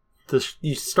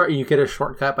 You get a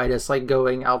shortcut by just, like,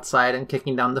 going outside and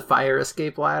kicking down the fire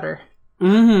escape ladder.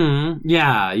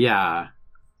 Yeah.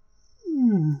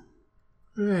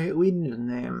 Right, we need a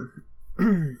name.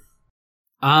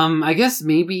 I guess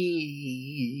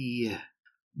maybe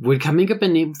would coming up a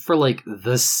name for, like,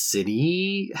 the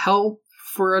city help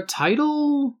for a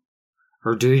title?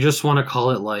 Or do you just want to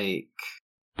call it, like...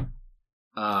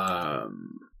 Gosh.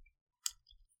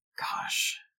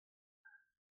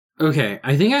 Okay,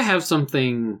 I think I have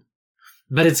something...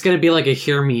 But it's going to be like a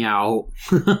hear me out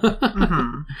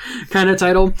kind of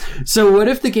title. So what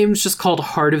if the game's just called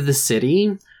Heart of the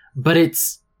City, but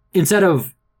it's, instead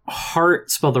of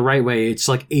heart spelled the right way, it's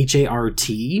like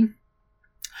H-A-R-T?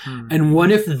 And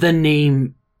what if the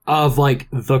name of, like,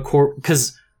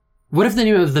 because what if the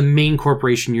name of the main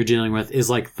corporation you're dealing with is,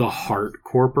 like, the Heart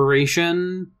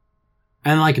Corporation?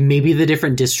 And, like, maybe the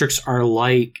different districts are,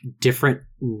 like, different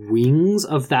wings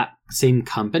of that same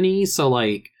company? So,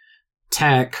 like,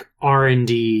 tech,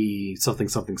 R&D, something,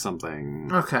 something, something.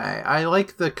 Okay, I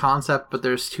like the concept, but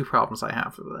there's two problems I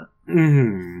have with it.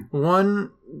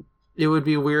 One, it would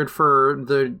be weird for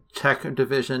the tech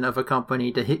division of a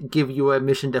company to give you a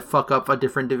mission to fuck up a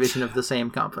different division of the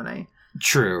same company.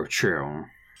 True.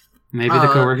 Maybe the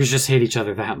coworkers just hate each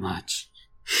other that much.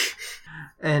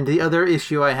 And the other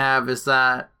issue I have is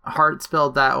that Heart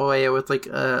spelled that way with, like,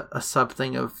 a sub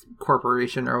thing of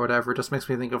corporation or whatever just makes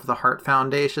me think of the Heart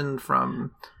Foundation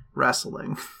from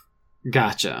wrestling.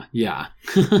 Gotcha, yeah.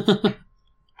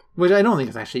 Which I don't think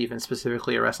is actually even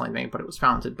specifically a wrestling thing, but it was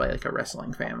founded by, like, a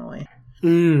wrestling family.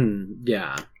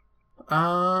 Yeah.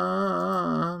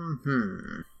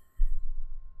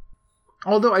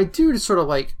 Although I do sort of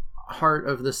like Heart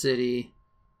of the City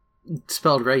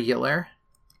spelled regular.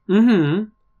 Yeah,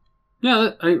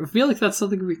 I feel like that's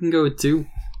something we can go with too.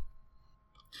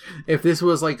 If this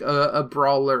was like a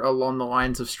brawler along the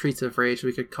lines of Streets of Rage,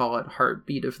 we could call it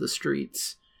Heartbeat of the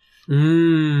Streets.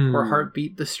 Or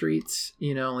Heartbeat the Streets,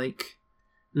 you know, like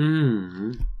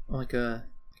like a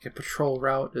patrol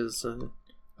route is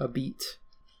a beat.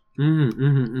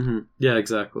 Yeah,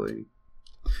 exactly.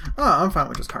 Oh, I'm fine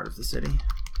with just Heart of the City.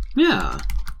 Yeah.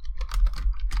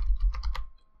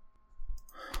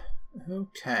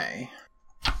 Okay.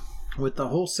 With the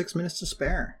whole 6 minutes to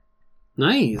spare.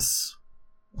 Nice.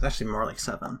 It's actually more like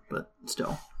 7, but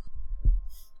still.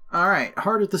 Alright,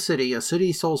 Heart of the City, a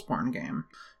City Soulsborne game.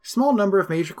 A small number of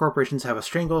major corporations have a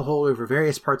stranglehold over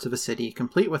various parts of a city,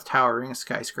 complete with towering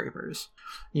skyscrapers.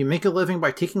 You make a living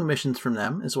by taking missions from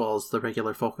them, as well as the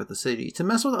regular folk of the city, to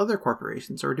mess with other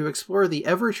corporations or to explore the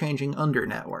ever-changing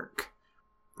Under-network.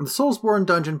 The Soulsborne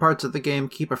dungeon parts of the game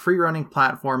keep a free-running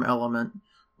platform element,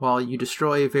 while you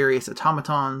destroy various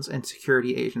automatons and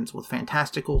security agents with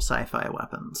fantastical sci-fi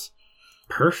weapons.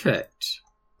 Perfect.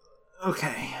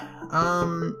 Okay,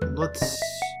 I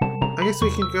guess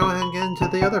we can go ahead and get into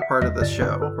the other part of this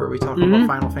show, where we talk about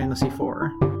Final Fantasy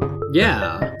IV.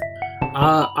 Yeah.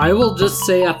 I will just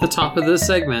say at the top of this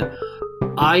segment,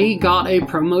 I got a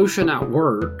promotion at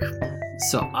work,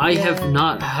 so I have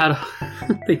not had...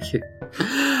 Thank you.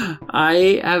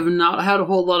 I have not had a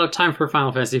whole lot of time for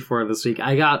Final Fantasy IV this week.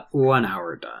 I got 1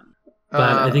 hour done. But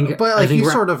I think... But, like, you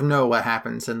sort of know what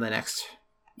happens in the next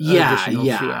additional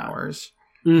 2 hours.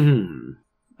 We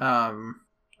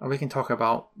can talk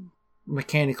about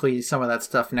mechanically some of that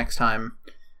stuff next time.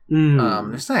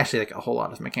 There's not actually, like, a whole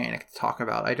lot of mechanic to talk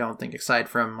about, I don't think, aside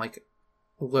from, like,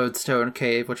 Lodestone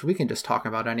Cave, which we can just talk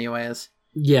about anyways.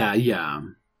 Yeah.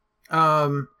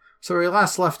 So where we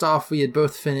last left off, we had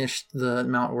both finished the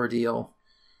Mount Ordeal,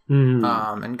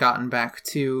 and gotten back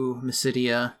to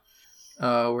Mysidia,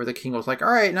 where the king was like,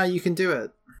 alright, now you can do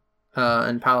it.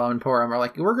 And Paolo and Porum are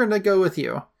like, we're gonna go with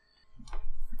you.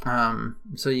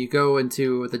 So you go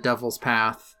into the Devil's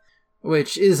Path,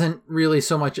 which isn't really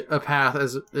so much a path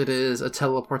as it is a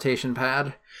teleportation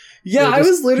pad. Yeah, I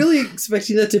was literally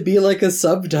expecting that to be like a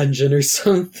sub-dungeon or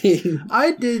something. I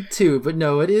did too, but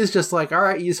no, it is just like,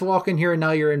 alright, you just walk in here and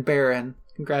now you're in Baron.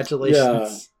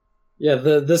 Congratulations. Yeah,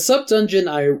 the sub-dungeon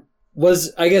I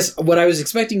guess what I was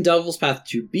expecting Devil's Path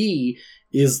to be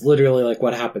is literally like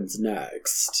what happens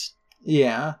next.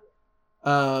 Yeah.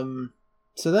 So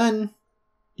then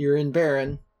you're in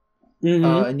Baron.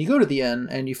 And you go to the inn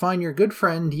and you find your good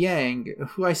friend Yang,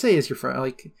 who I say is your friend.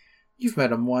 Like, you've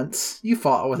met him once. You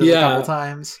fought with him a couple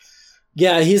times.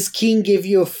 Yeah, his king gave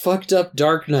you a fucked up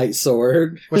Dark Knight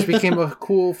sword. Which became a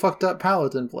cool fucked up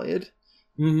paladin blade.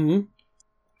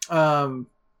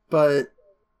 But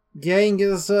Yang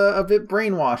is a bit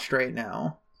brainwashed right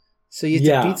now. So you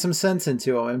have to beat some sense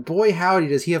into him. And boy howdy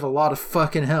does he have a lot of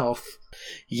fucking health.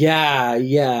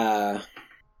 Yeah.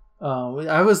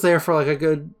 I was there for like a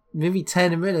good maybe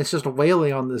 10 minutes just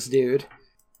wailing on this dude.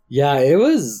 Yeah, it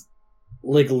was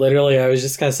like literally I was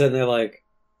just kind of sitting there like,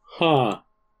 huh,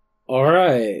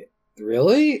 alright,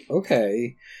 really?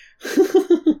 Okay.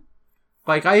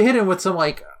 Like, I hit him with some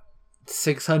like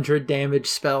 600 damage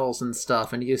spells and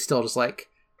stuff, and he's still just like,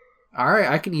 alright,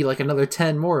 I can eat like another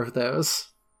 10 more of those.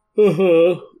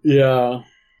 Yeah.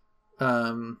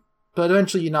 But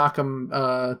eventually you knock him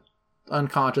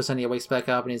unconscious and he wakes back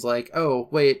up and he's like, oh,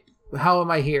 wait, how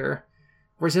am I here?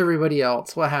 Where's everybody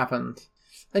else? What happened?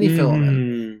 And you fill him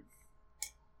in.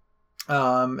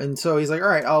 And so he's like,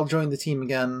 alright, I'll join the team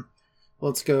again.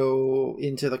 Let's go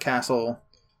into the castle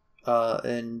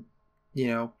and,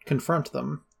 confront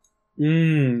them.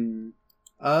 And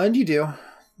you do.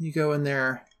 You go in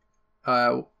there.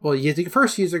 You have to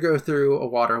first use or go through a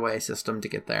waterway system to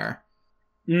get there.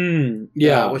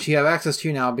 Yeah. Which you have access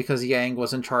to now because Yang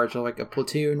was in charge of like a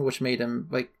platoon, which made him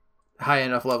like high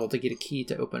enough level to get a key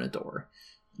to open a door.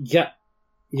 Yep.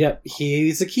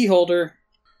 He's a key holder.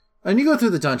 And you go through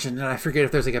the dungeon, and I forget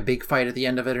if there's like a big fight at the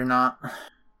end of it or not.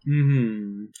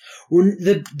 There's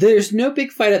no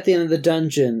big fight at the end of the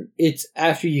dungeon. It's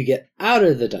after you get out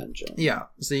of the dungeon. Yeah.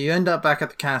 So you end up back at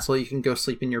the castle. You can go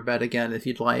sleep in your bed again if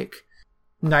you'd like.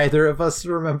 Neither of us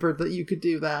remembered that you could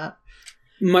do that.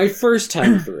 My first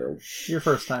time through. Your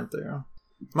first time through.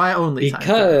 My only time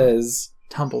through. Because...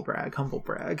 Humble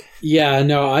brag. Yeah,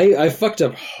 no, I fucked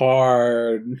up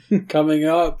hard coming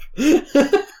up.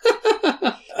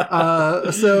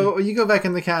 So you go back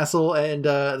in the castle, and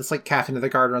it's like captain of the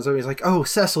guard runs over. He's like, "Oh,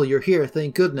 Cecil, you're here!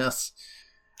 Thank goodness.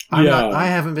 I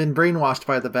haven't been brainwashed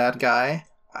by the bad guy.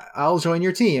 I'll join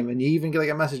your team." And you even get like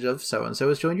a message of so and so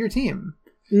has joined your team.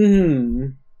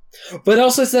 But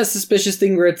also it's that suspicious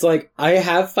thing where it's like, I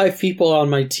have 5 people on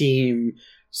my team,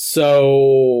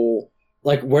 so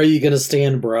like, where are you gonna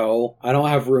stand, bro? I don't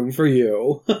have room for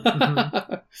you.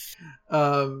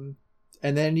 And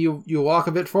then you walk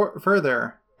a bit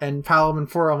further, and Palom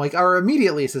and Forum like are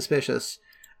immediately suspicious.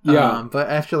 Yeah. But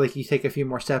after like you take a few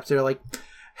more steps, they're like,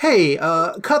 "Hey,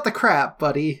 cut the crap,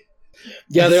 buddy."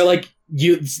 Yeah, they're like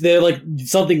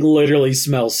something literally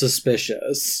smells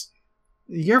suspicious.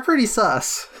 You're pretty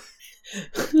sus.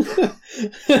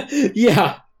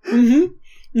 Yeah.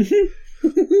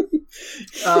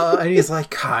 And he's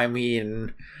like, I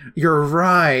mean, you're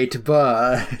right,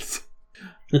 but...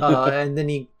 and then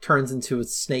he turns into a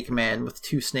snake man with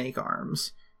 2 snake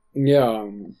arms. Yeah.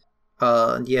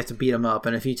 And you have to beat him up,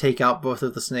 and if you take out both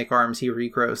of the snake arms, he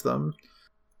regrows them.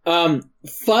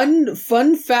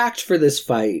 Fun fact for this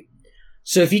fight.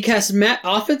 So if you cast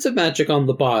offensive magic on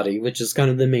the body, which is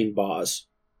kind of the main boss,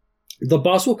 the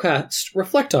boss will cast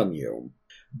Reflect on you.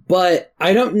 But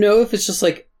I don't know if it's just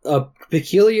like a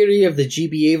peculiarity of the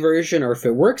GBA version or if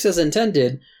it works as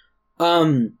intended.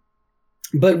 But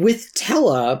with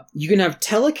Tella, you can have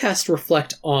Tella cast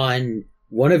Reflect on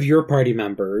one of your party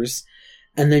members,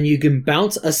 and then you can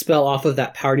bounce a spell off of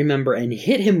that party member and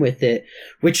hit him with it,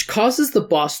 which causes the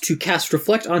boss to cast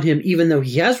Reflect on him even though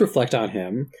he has Reflect on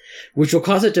him, which will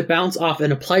cause it to bounce off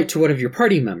and apply it to one of your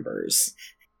party members.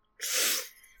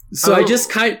 So this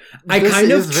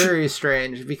is very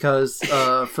strange because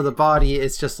for the body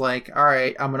it's just like, all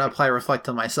right, I'm gonna apply Reflect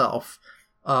on myself.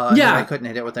 I couldn't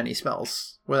hit it with any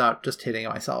spells without just hitting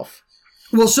myself.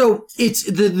 Well, so it's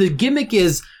the gimmick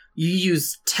is you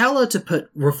use Tella to put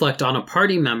Reflect on a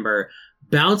party member,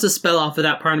 bounce a spell off of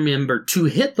that party member to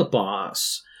hit the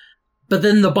boss, but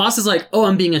then the boss is like, oh,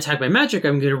 I'm being attacked by magic,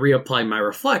 I'm going to reapply my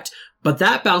Reflect. But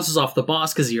that bounces off the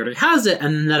boss because he already has it,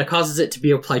 and then that causes it to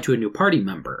be applied to a new party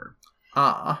member.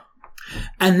 And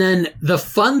then the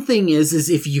fun thing is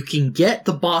if you can get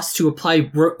the boss to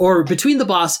apply, or between the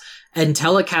boss and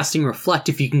telecasting Reflect,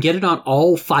 if you can get it on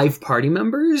all 5 party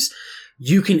members,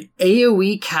 you can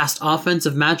AoE cast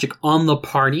offensive magic on the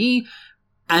party,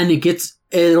 and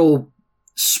it'll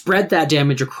spread that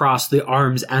damage across the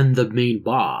arms and the main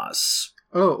boss.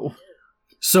 Oh.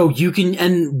 So you can,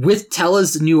 and with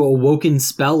Tella's new awoken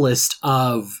spell list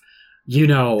of,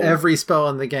 every spell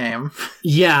in the game.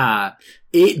 Yeah,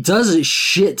 it does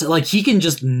shit. Like, he can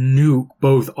just nuke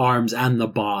both arms and the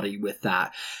body with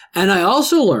that. And I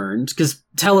also learned, because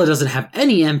Tella doesn't have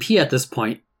any MP at this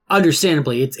point,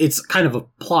 understandably, it's kind of a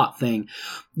plot thing,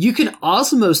 you can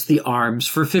osmose the arms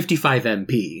for 55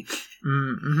 MP.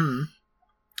 Mm-hmm.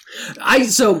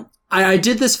 I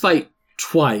did this fight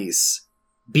twice,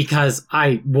 because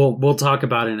we'll talk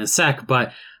about it in a sec,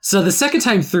 but so the second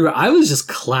time through, I was just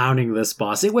clowning this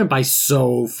boss. It went by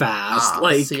so fast.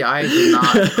 See, I did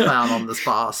not clown on this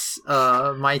boss.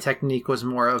 My technique was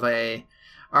more of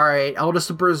alright, I'll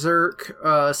just berserk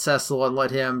Cecil and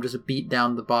let him just beat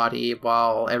down the body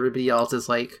while everybody else is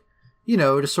like,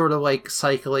 just sort of like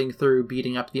cycling through,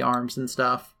 beating up the arms and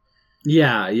stuff.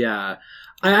 Yeah.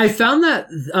 I found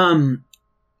that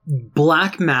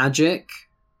black magic,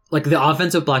 like the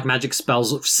offensive black magic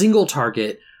spells, single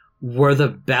target, were the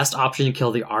best option to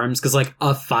kill the arms, because like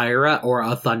a Thyra or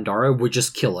a Thundara would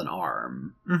just kill an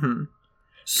arm. Mm-hmm.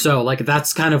 So like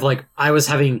that's kind of like I was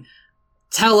having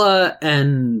Tella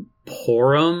and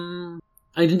Porum.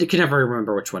 I can never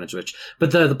remember which one is which,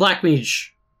 but the Black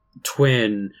Mage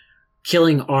twin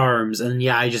killing arms, and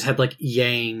yeah, I just had like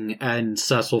Yang and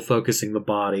Cecil focusing the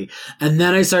body, and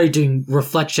then I started doing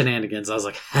reflection shenanigans. I was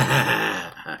like,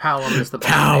 Palom is the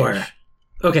power. Mage.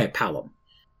 Okay, Palom.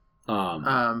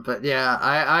 But yeah,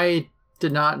 I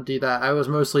did not do that. I was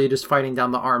mostly just fighting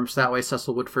down the arms. That way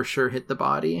Cecil would for sure hit the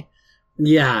body.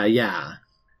 Yeah,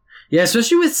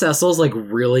 especially with Cecil's like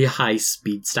really high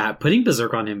speed stat. Putting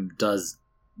Berserk on him does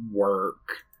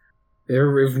work.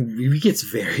 He gets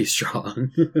very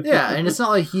strong. Yeah, and it's not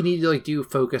like you need to like do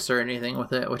focus or anything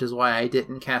with it, which is why I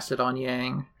didn't cast it on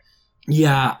Yang.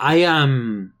 Yeah,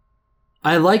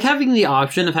 I like having the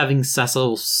option of having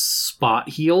Cecil spot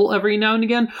heal every now and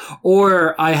again,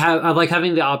 or I like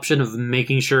having the option of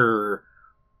making sure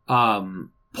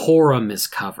Porum is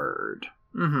covered.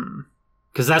 Mm-hmm.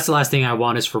 Because that's the last thing I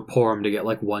want is for Porum to get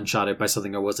like one-shotted by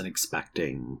something I wasn't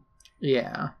expecting.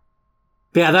 Yeah.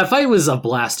 But yeah, that fight was a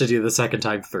blast to do the second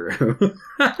time through.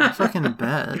 I fucking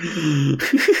bet.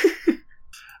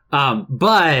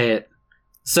 But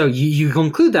so you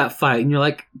conclude that fight and you're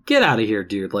like, get out of here,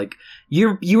 dude. Like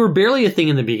you were barely a thing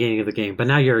in the beginning of the game, but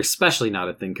now you're especially not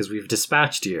a thing because we've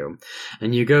dispatched you.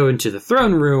 And you go into the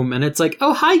throne room and it's like,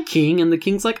 oh, hi, King. And the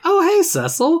King's like, oh, hey,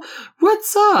 Cecil,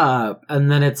 what's up? And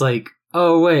then it's like,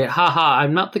 oh, wait, haha,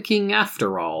 I'm not the King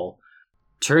after all.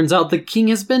 Turns out the King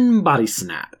has been body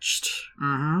snatched.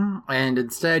 Mm-hmm. And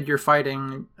instead you're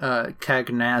fighting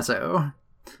Cagnazzo.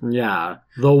 Yeah,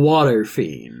 the Water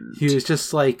Fiend. He was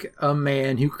just like a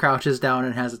man who crouches down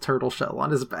and has a turtle shell on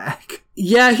his back.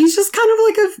 Yeah, he's just kind of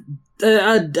like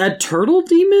a turtle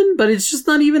demon, but it's just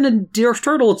not even a deer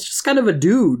turtle. It's just kind of a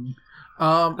dude.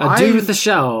 A dude with a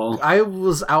shell. I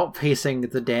was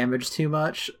outpacing the damage too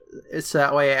much. It's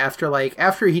that way after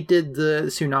he did the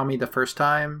tsunami the first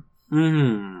time.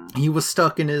 Mm-hmm. He was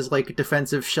stuck in his like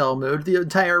defensive shell mode the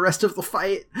entire rest of the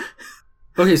fight.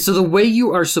 Okay, so the way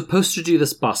you are supposed to do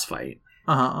this boss fight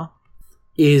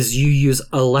is you use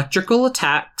electrical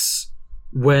attacks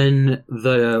when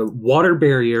the water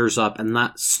barrier's up, and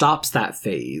that stops that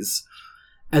phase.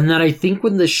 And then I think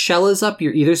when the shell is up,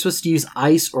 you're either supposed to use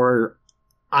ice or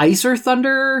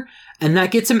thunder, and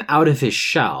that gets him out of his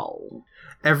shell.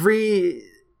 Every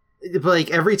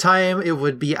time it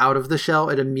would be out of the shell,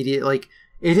 it immediately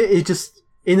it just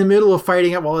in the middle of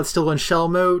fighting it while it's still in shell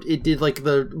mode, it did like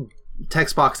the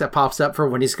text box that pops up for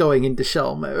when he's going into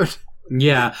shell mode.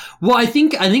 Yeah. Well, I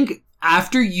think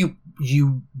after you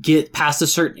get past a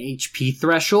certain HP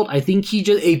threshold, I think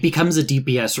it becomes a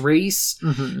DPS race,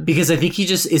 because I think he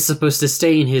just is supposed to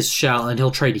stay in his shell and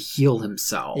he'll try to heal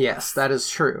himself. Yes, that is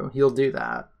true. He'll do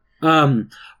that.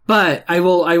 But I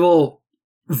will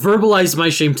verbalize my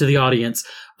shame to the audience.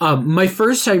 My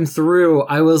first time through,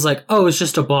 I was like, oh, it's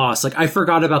just a boss. Like I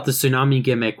forgot about the tsunami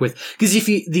gimmick because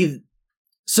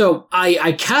so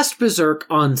I cast Berserk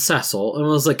on Cecil and I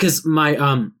was like, because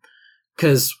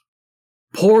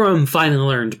Porum finally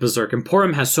learned Berserk, and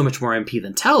Porum has so much more MP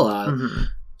than Tella. Mm-hmm.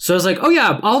 So I was like, oh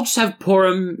yeah, I'll just have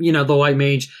Porum, the White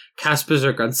Mage, cast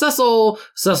Berserk on Cecil.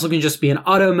 Cecil can just be in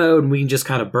auto mode, and we can just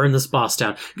kind of burn this boss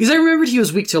down. Because I remembered he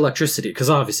was weak to electricity, because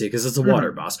it's a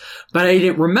water boss. But I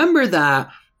didn't remember that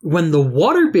when the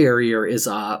water barrier is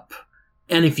up,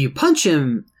 and if you punch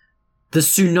him, the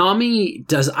tsunami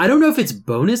does, I don't know if it's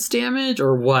bonus damage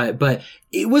or what, but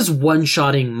it was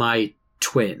one-shotting my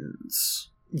twins.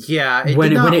 Yeah, it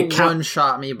did not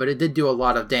one-shot me, but it did do a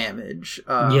lot of damage.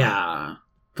 Yeah.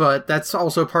 But that's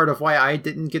also part of why I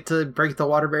didn't get to break the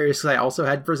water barriers, because I also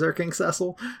had Berserking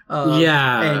Cecil.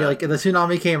 Yeah. And the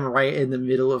tsunami came right in the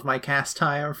middle of my cast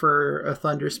time for a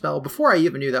thunder spell, before I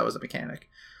even knew that was a mechanic.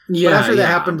 Yeah, but after that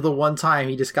happened the one time,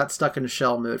 he just got stuck in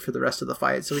shell mode for the rest of the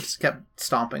fight, so we just kept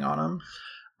stomping on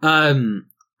him.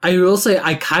 I will say,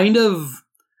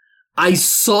 I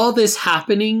saw this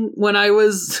happening when I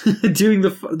was doing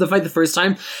the fight the first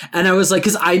time, and I was like,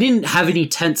 because I didn't have any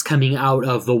tents coming out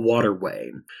of the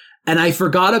waterway, and I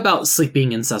forgot about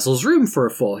sleeping in Cecil's room for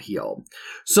a full heal.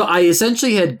 So I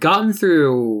essentially had gotten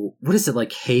through, what is it,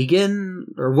 like Hagen,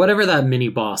 or whatever that mini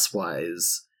boss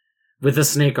was, with the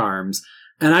snake arms,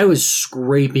 and I was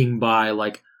scraping by,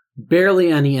 like,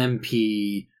 barely any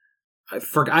MP. I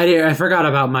forgot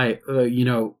about my,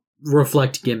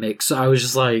 reflect gimmick, so I was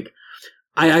just like,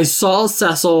 I saw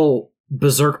Cecil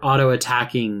Berserk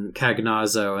auto-attacking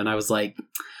Cagnazzo, and I was like,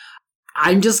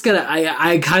 I'm just gonna,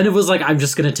 I kind of was like, I'm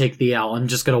just gonna take the L. I'm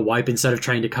just gonna wipe instead of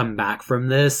trying to come back from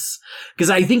this. Because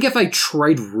I think if I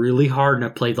tried really hard and I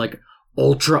played like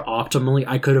ultra optimally,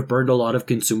 I could have burned a lot of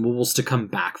consumables to come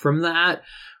back from that.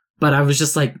 But I was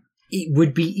just like, it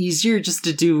would be easier just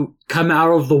to come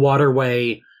out of the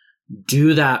waterway,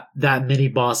 do that mini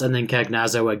boss, and then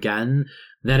Cagnazzo again,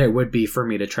 than it would be for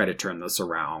me to try to turn this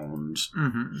around.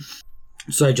 Mm-hmm.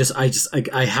 So I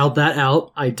held that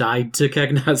out. I died to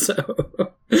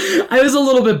Cagnazzo. I was a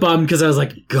little bit bummed because I was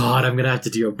like, God, I'm gonna have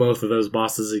to deal with both of those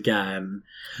bosses again.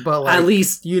 But like, at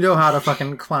least you know how to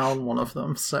fucking clown one of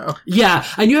them, so. Yeah,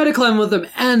 I knew how to climb with them,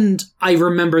 and I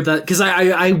remember that because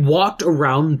I walked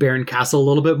around Baron Castle a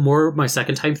little bit more my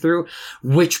second time through,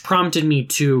 which prompted me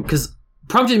to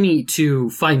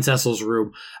find Cecil's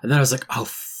room, and then I was like, oh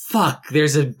fuck,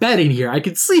 there's a bed in here, I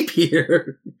could sleep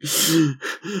here.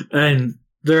 And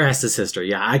the rest is history.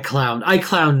 Yeah, I clowned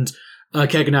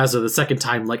Cagnazzo the second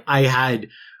time. Like, I had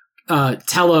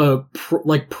prepping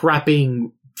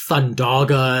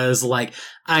Thundagas, like,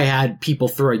 I had people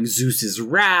throwing Zeus's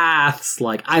Wraths,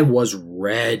 like, I was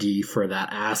ready for that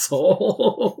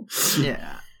asshole.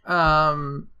 Yeah.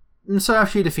 So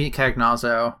after you defeat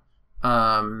Cagnazzo,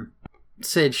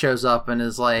 Cid shows up and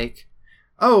is like,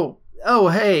 oh,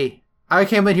 hey, I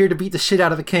came in here to beat the shit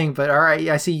out of the king, but alright,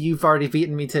 I see you've already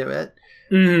beaten me to it.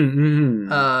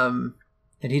 Mm-hmm.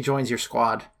 And he joins your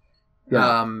squad.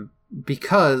 Yeah.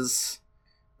 Because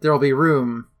there'll be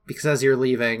room, because as you're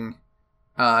leaving,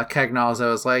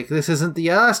 Cagnazzo is like, this isn't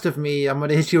the last of me, I'm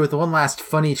gonna hit you with one last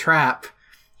funny trap.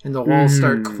 And the walls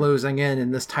start closing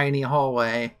in this tiny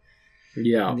hallway.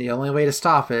 Yeah. And the only way to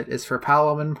stop it is for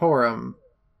Palom and Porum.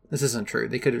 This isn't true.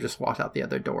 They could have just walked out the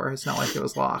other door. It's not like it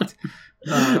was locked.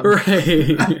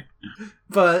 Right.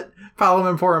 But Palom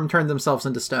and Porum turned themselves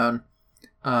into stone.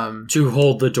 To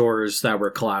hold the doors that were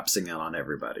collapsing in on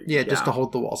everybody. Yeah, just to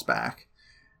hold the walls back.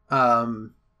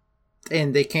 And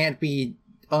they can't be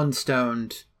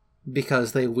unstoned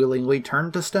because they willingly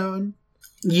turned to stone.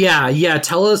 Yeah.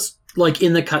 Tellus, like,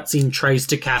 in the cutscene, tries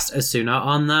to cast Asuna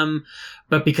on them,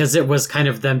 but because it was kind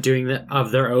of them doing it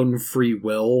of their own free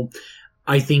will,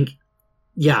 I think,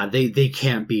 they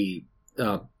can't be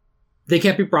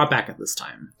brought back at this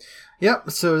time. Yep,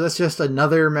 so that's just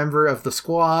another member of the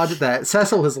squad that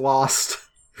Cecil has lost.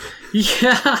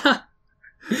 Yeah.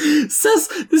 This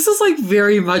is like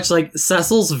very much like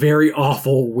Cecil's very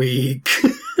awful week.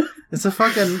 It's a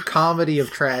fucking comedy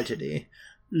of tragedy.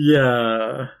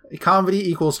 Yeah. Comedy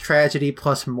equals tragedy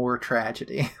plus more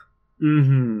tragedy.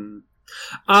 Mm-hmm.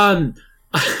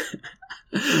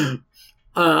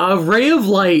 A Ray of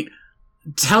Light,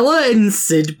 Tella and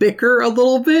Cid bicker a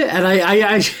little bit, and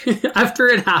I after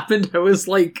it happened, I was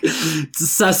like,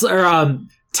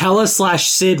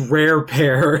 Tella/Cid rare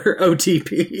pair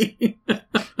OTP.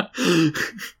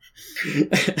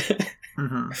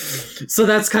 Mm-hmm. So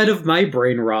that's kind of my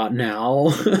brain rot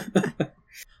now.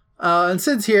 And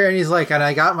Cid's here, and he's like, and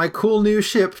I got my cool new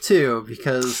ship too,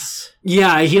 because...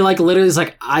 Yeah, he like literally is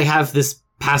like, I have this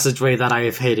passageway that I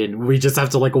have hidden. We just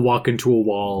have to like walk into a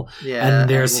wall, and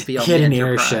there's hidden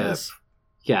airship.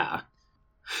 Yeah,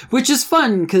 which is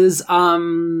fun because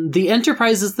the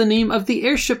Enterprise is the name of the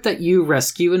airship that you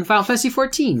rescue in Final Fantasy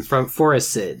XIV from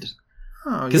Forest Cid.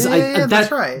 Oh, yeah,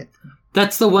 that's right.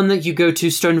 That's the one that you go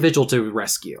to Stone Vigil to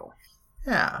rescue.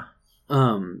 Yeah.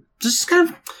 Just kind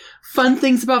of fun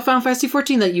things about Final Fantasy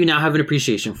XIV that you now have an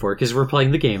appreciation for because we're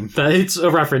playing the game that it's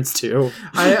a reference to.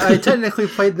 I technically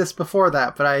played this before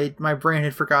that, but my brain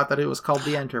had forgot that it was called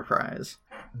the Enterprise.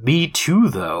 Me too,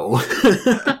 though.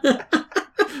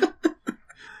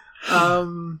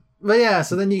 But yeah,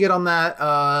 so then you get on that,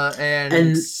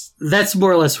 and that's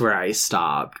more or less where I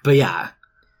stopped. But yeah,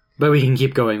 but we can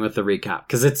keep going with the recap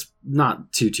because it's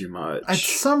not too much. At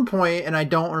some point, and I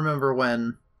don't remember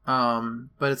when,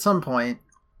 but at some point.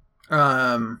 It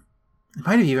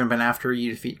might have even been after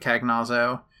you defeat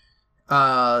Cagnazzo.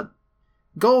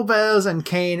 Golbez and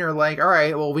Kain are like,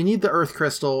 alright, well, we need the Earth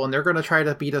Crystal, and they're gonna try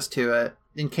to beat us to it.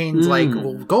 And Kain's like,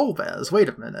 well, Golbez, wait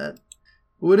a minute.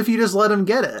 What if you just let him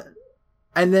get it?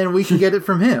 And then we can get it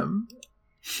from him.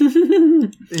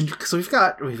 So we've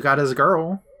got his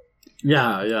girl.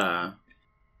 Yeah.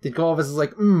 Then Golbez is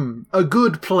like, a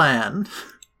good plan.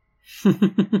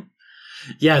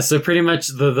 Yeah, so pretty much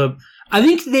the I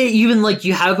think they even, like,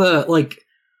 you have a, like,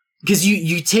 because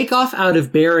you take off out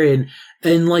of Baron,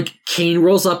 and, like, Kain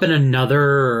rolls up in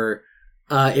another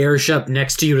airship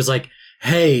next to you and is like,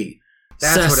 hey,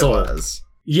 That's Cecil. What it was.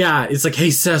 Yeah, it's like,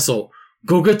 hey, Cecil,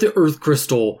 go get the Earth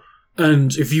Crystal,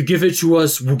 and if you give it to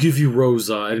us, we'll give you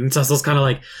Rosa. And Cecil's kind of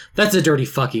like, that's a dirty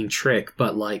fucking trick,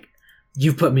 but, like,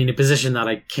 you've put me in a position that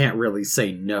I can't really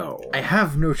say no. I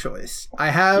have no choice. I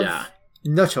have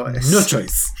no choice. No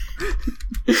choice.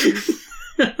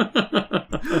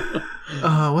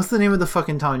 What's the name of the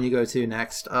fucking town you go to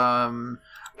next? I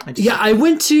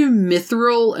went to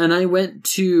Mithril, and I went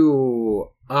to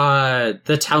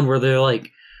the town where they're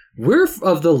like, we're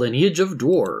of the lineage of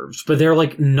dwarves, but they're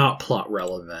like not plot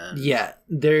relevant. Yeah,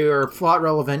 they are plot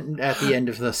relevant at the end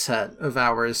of the set of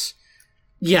hours.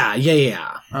 Yeah.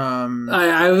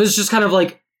 I was just kind of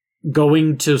like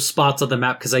going to spots on the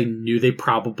map because I knew they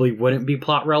probably wouldn't be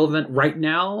plot relevant right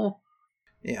now.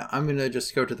 Yeah, I'm gonna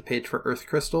just go to the page for Earth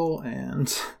Crystal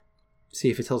and see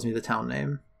if it tells me the town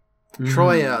name.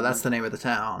 Troya, that's the name of the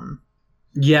town.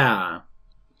 Yeah.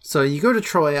 So you go to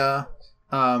Troya,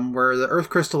 where the Earth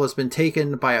Crystal has been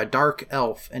taken by a dark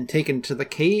elf and taken to the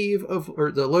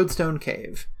the Lodestone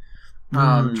Cave.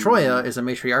 Troya is a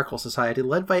matriarchal society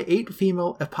led by 8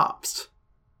 female epopts.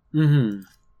 Mm-hmm.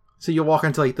 So you'll walk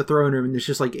into like the throne room and there's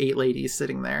just like 8 ladies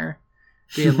sitting there,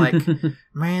 being like,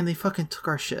 "Man, they fucking took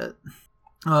our shit."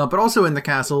 But also in the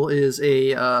castle is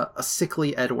a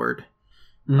sickly Edward.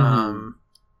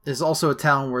 There's also a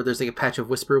town where there's like a patch of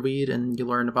whisperweed, and you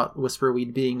learn about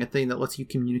whisperweed being a thing that lets you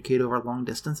communicate over long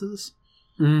distances.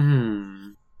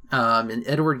 And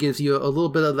Edward gives you a little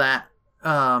bit of that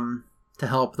to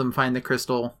help them find the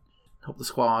crystal, help the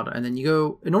squad. And then you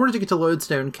go, in order to get to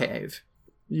Lodestone Cave,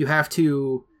 you have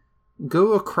to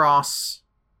go across,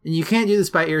 and you can't do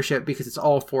this by airship because it's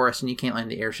all forest and you can't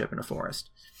land the airship in a forest.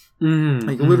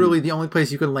 Literally the only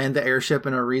place you can land the airship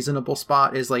in a reasonable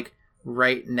spot is like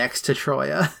right next to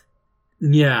Troya.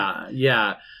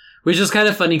 Yeah. Which is kind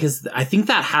of funny because I think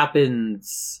that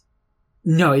happens.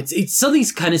 No, it's something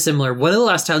kind of similar. One of the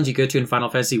last towns you go to in Final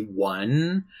Fantasy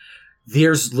 1,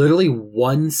 there's literally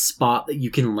one spot that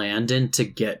you can land in to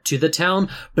get to the town,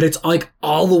 but it's like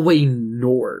all the way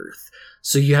north.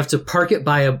 So you have to park it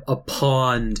by a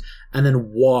pond and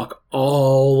then walk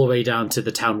all the way down to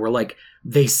the town where like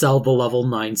they sell the level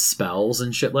 9 spells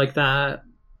and shit like that.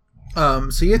 So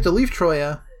you have to leave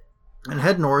Troya and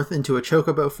head north into a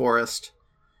chocobo forest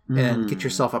and get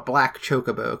yourself a black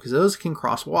chocobo, because those can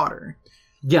cross water.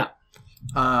 Yeah.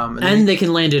 And they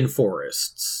can land in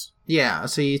forests. Yeah,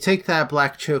 so you take that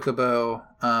black chocobo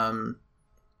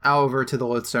over to the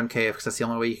Lodestone Cave, because that's the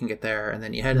only way you can get there, and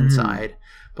then you head inside.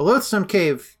 But Lodestone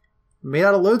Cave, made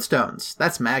out of lodestones,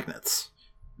 that's magnets.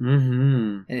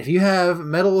 And if you have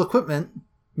metal equipment,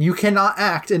 you cannot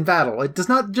act in battle. It does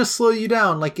not just slow you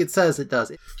down like it says it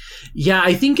does. Yeah,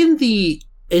 I think in the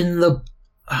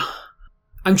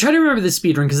I'm trying to remember the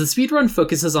speedrun, because the speedrun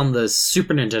focuses on the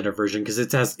Super Nintendo version, because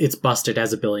it's busted,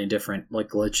 has a billion different like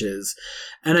glitches.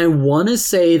 And I want to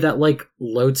say that like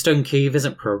Lodestone Cave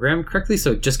isn't programmed correctly,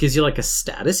 so it just gives you like a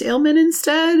status ailment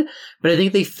instead. But I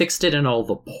think they fixed it in all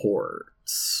the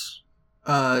ports.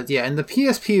 Yeah, in the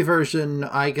PSP version,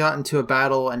 I got into a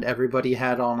battle and everybody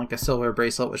had on like a silver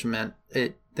bracelet, which meant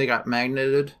they got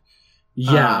magneted.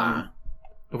 Yeah.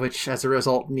 Which, as a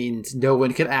result, means no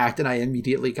one could act, and I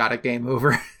immediately got a game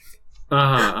over. So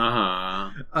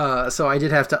I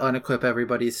did have to unequip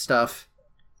everybody's stuff.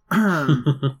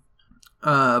 But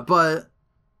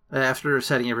after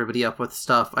setting everybody up with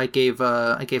stuff, I gave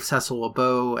Cecil a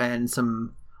bow and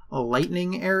some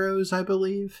lightning arrows, I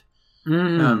believe.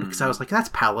 Because I was like, that's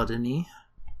paladin-y.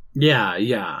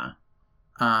 Yeah.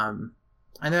 And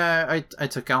I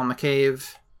took down the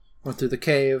cave, went through the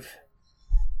cave.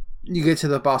 You get to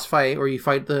the boss fight where you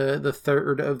fight the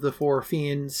third of the 4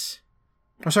 fiends.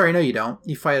 I'm sorry, no you don't.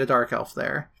 You fight a dark elf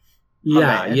there.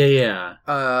 Yeah.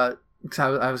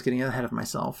 Because I was getting ahead of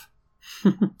myself.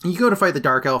 You go to fight the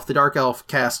dark elf. The dark elf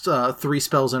casts 3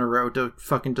 spells in a row to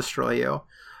fucking destroy you.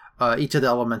 Each of the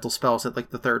elemental spells at like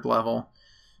the 3rd level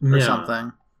or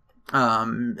something.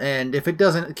 And if it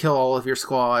doesn't kill all of your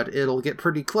squad, it'll get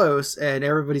pretty close, and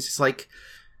everybody's just like,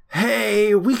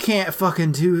 "Hey, we can't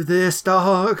fucking do this,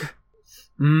 dog."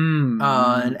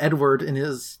 And Edward in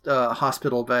his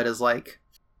hospital bed is like,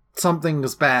 "Something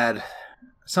is bad.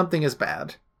 Something is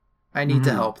bad. I need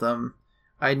to help them.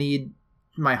 I need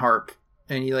my harp."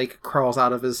 And he like crawls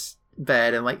out of his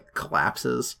bed and like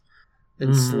collapses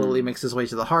and slowly makes his way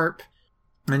to the harp.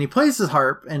 And he plays his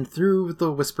harp, and through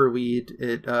the whisperweed,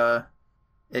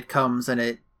 it comes and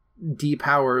it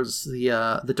depowers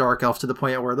the dark elf to the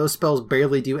point where those spells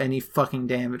barely do any fucking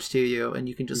damage to you, and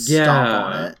you can just stomp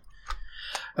on it.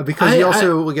 Because you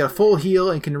also will get a full heal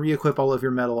and can re-equip all of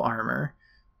your metal armor.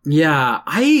 Yeah,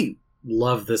 I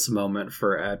love this moment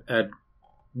for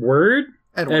Edward.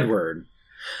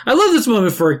 I love this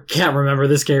moment for I can't remember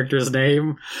this character's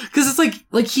name, because it's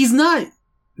like he's not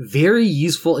very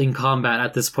useful in combat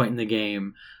at this point in the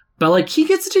game, But, like, he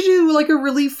gets to do, like, a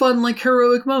really fun, like,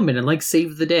 heroic moment and, like,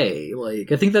 save the day.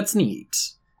 Like, I think that's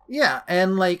neat. Yeah,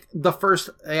 and, like,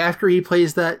 after he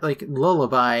plays that, like,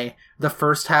 lullaby, the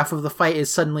first half of the fight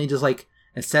is suddenly just, like,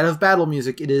 instead of battle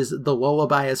music, it is the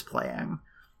lullaby is playing.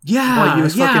 Yeah, while you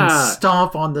fucking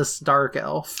stomp on this dark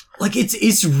elf. Like,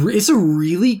 it's a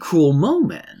really cool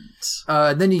moment.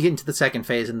 Then you get into the second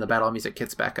phase and the battle music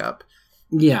kicks back up.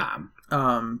 Yeah.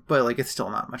 But, like, it's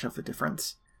still not much of a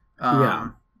difference.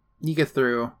 You get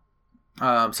through...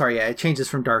 it changes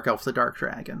from Dark Elf to Dark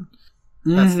Dragon.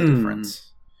 That's the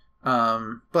difference.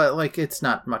 But, like, it's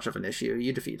not much of an issue.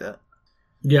 You defeat it.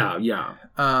 Yeah.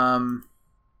 And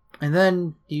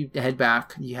then you head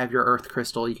back. You have your Earth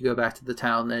Crystal. You can go back to the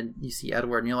town, and you see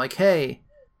Edward, and you're like, hey,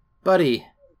 buddy,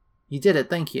 you did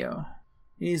it, thank you. And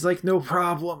he's like, no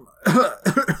problem.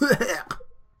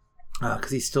 Because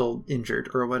he's still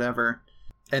injured or whatever.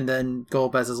 And then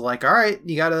Golbez is like, all right,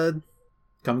 you gotta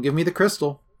come give me the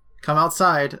crystal. Come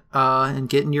outside and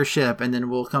get in your ship, and then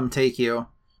we'll come take you.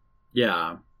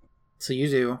 Yeah. So you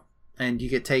do, and you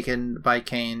get taken by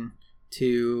Kane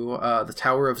to the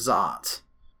Tower of Zot,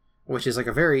 which is like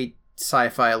a very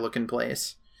sci-fi looking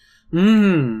place.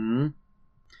 And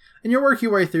you work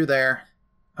your way through there,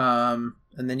 and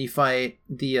then you fight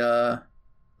the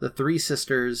three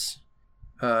sisters,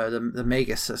 the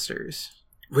Magus sisters.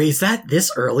 Wait, is that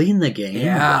this early in the game?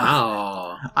 Yeah.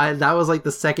 Wow. That was like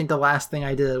the second to last thing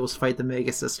I did was fight the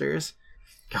Magus sisters.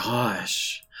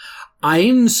 Gosh.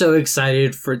 I'm so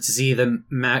excited to see the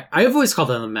I've always called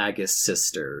them the Magus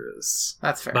sisters.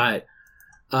 That's fair. But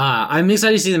I'm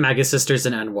excited to see the Magus sisters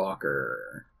in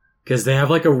Endwalker. Because they have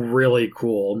like a really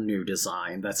cool new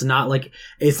design. That's not like,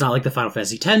 it's not like the Final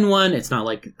Fantasy X one. It's not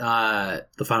like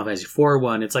the Final Fantasy IV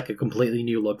one. It's like a completely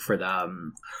new look for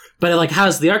them. But it like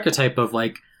has the archetype of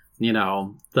like, you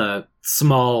know, the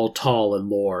small, tall, and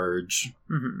large.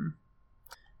 Mm-hmm.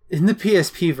 In the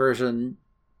PSP version,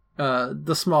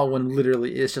 the small one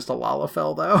literally is just a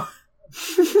Lalafell, though.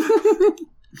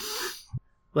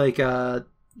 Like,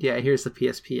 here's the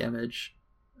PSP image.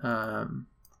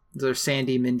 There's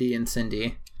Sandy, Mindy, and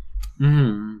Cindy.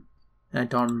 And I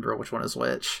don't remember which one is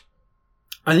which.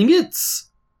 I think it's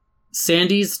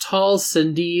Sandy's tall,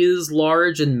 Cindy is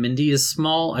large, and Mindy is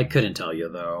small. I couldn't tell you,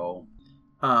 though.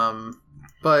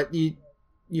 But you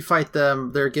fight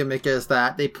them. Their gimmick is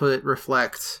that they put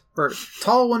reflect, or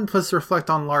tall one puts reflect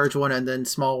on large one, and then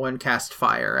small one cast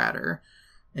fire at her,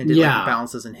 and it like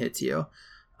bounces and hits you.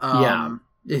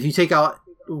 If you take out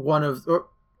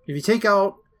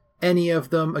any of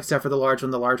them except for the large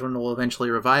one will eventually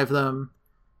revive them.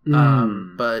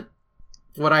 But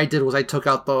what I did was I took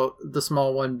out the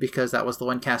small one because that was the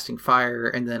one casting fire,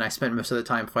 and then I spent most of the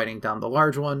time fighting down the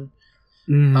large one.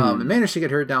 And managed to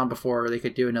get her down before they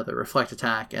could do another reflect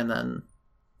attack, and then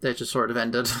it just sort of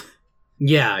ended.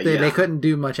 They couldn't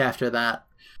do much after that.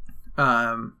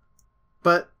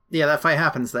 But yeah, that fight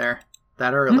happens there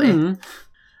that early. And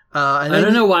I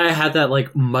don't know why I had that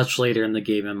like much later in the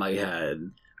game in my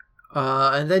head.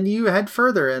 And then you head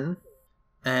further in,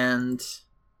 and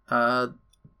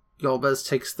Golbez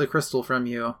takes the crystal from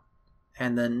you,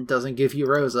 and then doesn't give you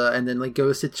Rosa, and then like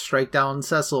goes to strike down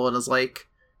Cecil, and is like,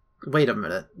 "Wait a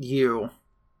minute, you,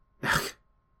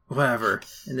 whatever."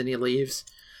 And then he leaves.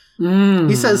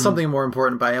 He says something more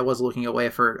important, but I was looking away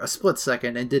for a split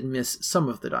second and did miss some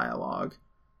of the dialogue.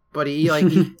 But he like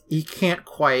he can't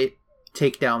quite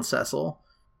take down Cecil.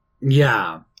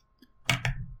 Yeah.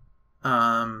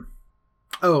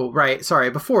 Oh, right. Sorry,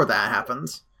 before that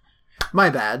happens. My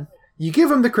bad. You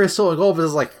give him the crystal, and Golbez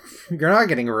is like, "You're not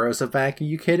getting Rosa back. Are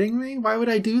you kidding me? Why would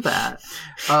I do that?"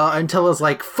 Until it's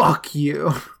like, "Fuck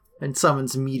you," and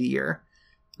summons Meteor.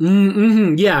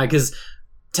 Yeah, because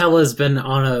Tella's been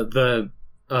on the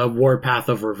warpath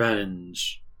of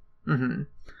revenge. And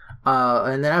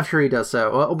then after he does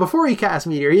so, well, before he casts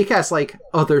Meteor, he casts like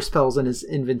other spells in his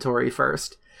inventory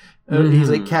first. He's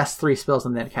like casts 3 spells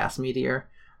and then casts Meteor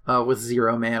with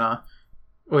 0 mana,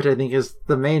 which I think is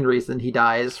the main reason he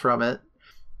dies from it.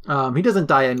 He doesn't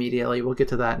die immediately. We'll get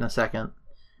to that in a second.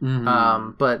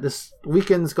 But this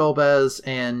weakens Golbez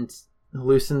and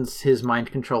loosens his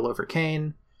mind control over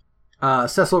Kane.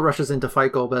 Cecil rushes in to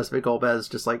fight Golbez, but Golbez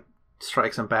just like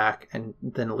strikes him back and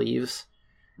then leaves.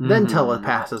 Then Tella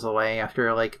passes away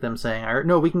after like them saying,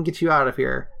 "No, we can get you out of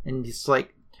here." And he's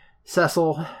like,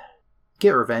 "Cecil,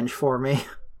 get revenge for me."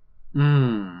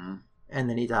 And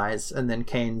then he dies. And then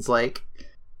Kane's like,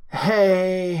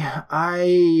 "Hey,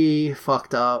 I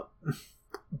fucked up,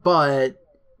 but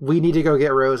we need to go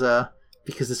get Rosa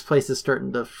because this place is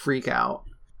starting to freak out."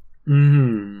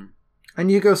 And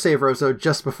you go save Rosa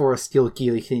just before a steel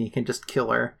guillotine can just kill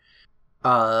her.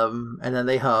 And then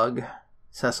they hug,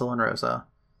 Cecil and Rosa.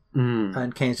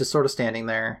 And Kane's just sort of standing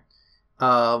there.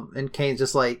 And Kane's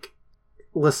just like,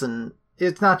 listen,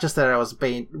 it's not just that I was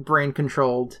brain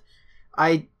controlled.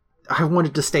 I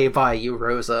wanted to stay by you,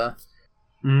 Rosa.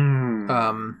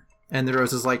 And the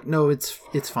Rosa's like, no,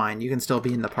 it's fine. You can still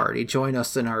be in the party. Join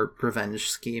us in our revenge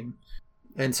scheme.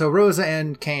 And so Rosa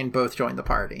and Kane both join the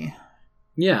party.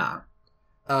 Yeah.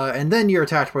 And then you're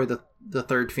attacked by the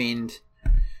third fiend,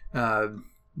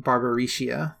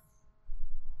 Barbaricia.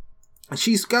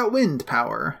 She's got wind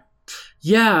power.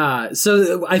 Yeah,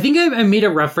 so I think I made a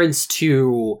reference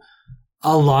to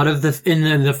a lot of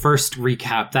in the first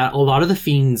recap that a lot of the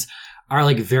fiends are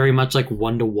like very much like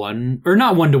 1-to-1, or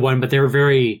not 1-to-1, but they're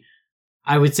very,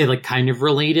 I would say, like kind of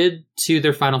related to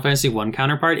their Final Fantasy 1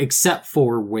 counterpart, except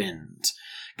for wind.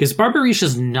 Because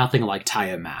Barbaricia's nothing like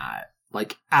Tiamat,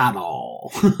 like at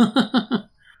all.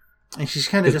 And she's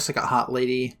kind of just like a hot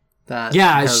lady.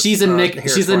 She's a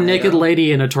naked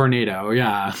lady in a tornado.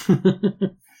 Yeah.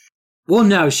 Well,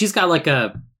 no, she's got like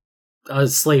a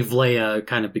Slave Leia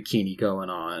kind of bikini going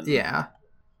on. Yeah.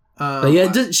 But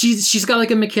yeah, she's got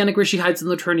like a mechanic where she hides in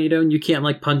the tornado and you can't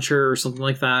like punch her or something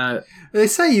like that. They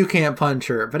say you can't punch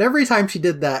her, but every time she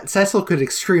did that, Cecil could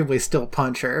extremely still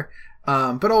punch her.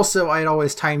 But also, I had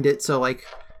always timed it so like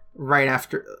right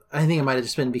after. I think it might have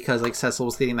just been because like Cecil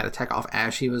was getting that attack off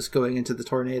as she was going into the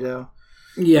tornado.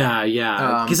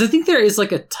 Yeah. Because I think there is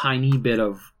like a tiny bit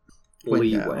of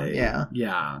leeway.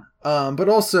 Yeah. But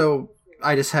also,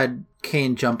 I just had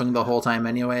Kane jumping the whole time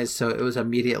anyways, so it was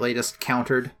immediately just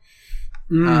countered.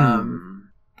 And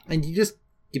you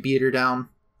beat her down.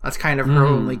 That's kind of her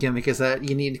only gimmick, is that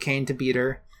you need Kane to beat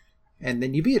her, and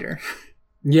then you beat her.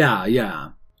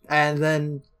 Yeah. And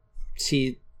then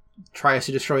she tries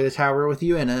to destroy the tower with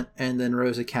you in it, and then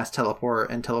Rosa casts teleport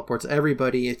and teleports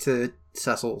everybody to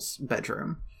Cecil's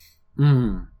bedroom.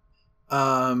 And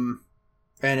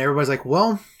everybody's like,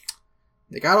 well,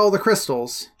 they got all the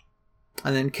crystals.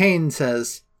 And then Kane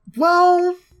says,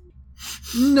 well,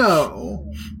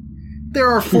 no. There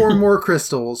are 4 more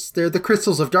crystals. They're the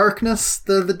crystals of darkness.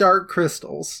 They're the dark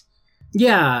crystals.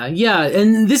 Yeah.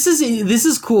 And this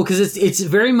is cool because it's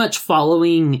very much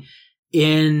following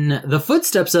in the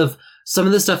footsteps of some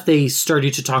of the stuff they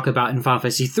started to talk about in Final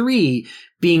Fantasy III,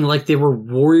 being like they were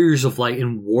warriors of light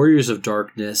and warriors of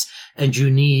darkness, and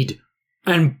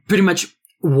pretty much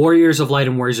warriors of light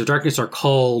and warriors of darkness are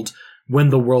called when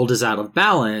the world is out of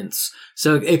balance.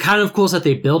 So it kind of cool that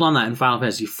they build on that in Final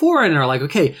Fantasy IV and are like,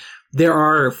 okay, there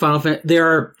are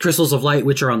crystals of light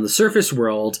which are on the surface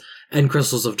world and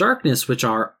crystals of darkness which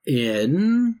are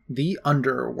in the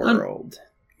underworld.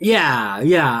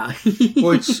 Yeah.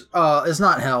 Which is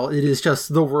not hell. It is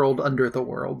just the world under the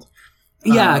world.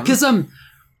 Yeah, because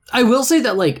I will say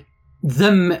that like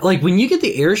when you get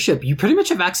the airship, you pretty much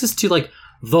have access to like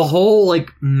the whole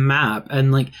like map,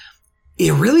 and like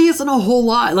it really isn't a whole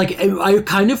lot. Like I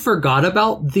kind of forgot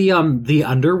about the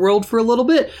underworld for a little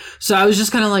bit, so I was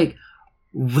just kind of like,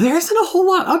 there isn't a whole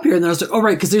lot up here, and then I was like, oh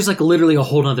right, because there's like literally a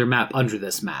whole other map under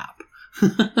this map.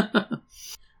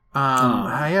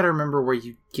 I gotta remember where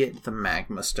you get the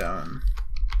magma stone,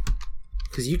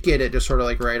 because you get it just sort of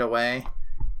like right away.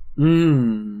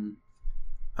 Oh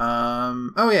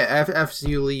yeah, after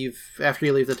you leave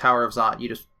the Tower of Zot, you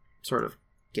just sort of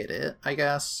get it, I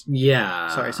guess. Yeah.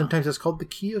 Sorry, sometimes it's called the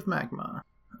Key of Magma.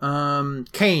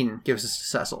 Kane gives this to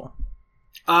Cecil.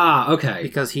 Okay.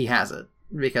 Because he has it.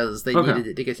 Because they needed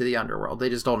it to get to the underworld. They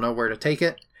just don't know where to take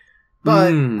it.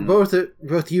 But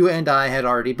both you and I had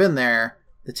already been there.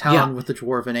 The town with the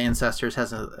dwarven ancestors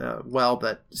has a well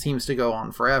that seems to go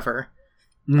on forever.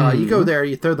 You go there,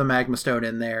 you throw the magma stone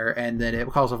in there, and then it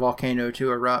causes a volcano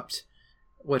to erupt,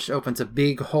 which opens a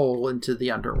big hole into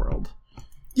the underworld.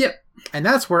 Yep. And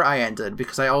that's where I ended,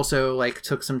 because I also like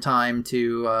took some time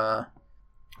to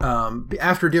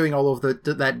after doing all of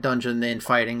that dungeon and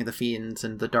fighting the fiends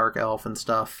and the dark elf and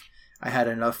stuff, I had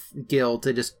enough gil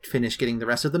to just finish getting the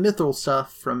rest of the mithril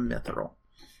stuff from Mithril.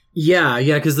 Yeah,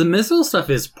 because the mithril stuff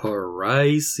is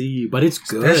pricey, but it's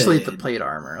good. Especially the plate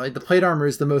armor. Like, the plate armor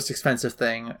is the most expensive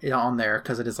thing on there,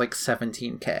 because it is like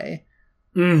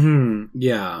 $17,000.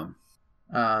 Yeah.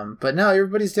 But now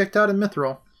everybody's decked out in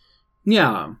Mithril.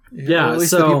 Yeah. At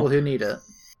least the people who need it.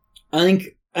 I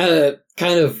think,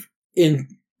 kind of in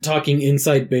talking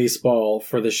inside baseball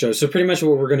for the show, so pretty much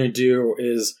what we're going to do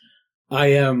is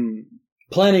I am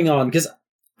planning on, because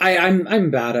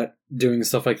I'm bad at doing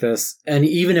stuff like this, and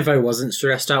even if I wasn't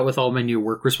stressed out with all my new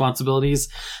work responsibilities,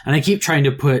 and I keep trying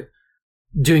to put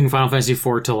doing Final Fantasy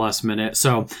IV to last minute,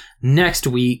 so next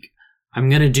week I'm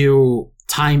going to do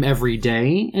time every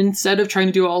day instead of trying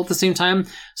to do it all at the same time.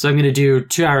 So I'm going to do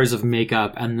 2 hours of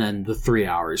makeup and then the 3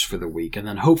 hours for the week. And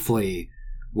then hopefully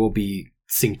we'll be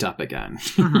synced up again.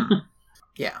 Mm-hmm.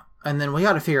 Yeah. And then we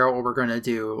got to figure out what we're going to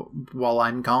do while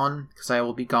I'm gone, because I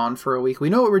will be gone for a week. We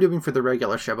know what we're doing for the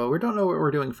regular show, but we don't know what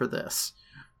we're doing for this.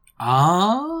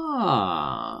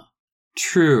 Ah,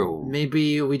 true.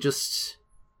 Maybe we just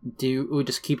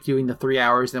keep doing the 3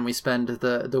 hours, then we spend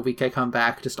the week I come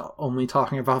back just only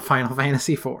talking about Final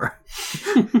Fantasy IV.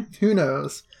 Who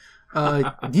knows?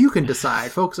 You can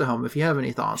decide. Folks at home, if you have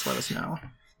any thoughts, let us know.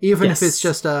 Even if it's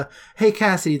just hey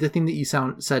Cassidy, the thing that you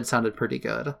said sounded pretty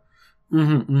good.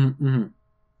 Mm-hmm.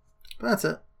 But that's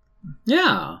it.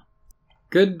 Yeah.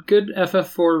 Good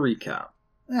FF4 recap.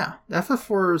 Yeah,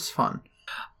 FF4 is fun.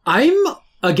 I'm,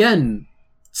 again,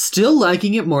 still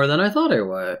liking it more than I thought I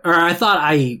would. Or I thought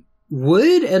I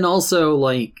would, and also,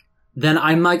 like, then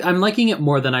I'm liking it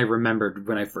more than I remembered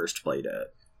when I first played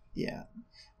it. Yeah.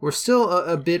 We're still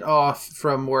a bit off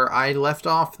from where I left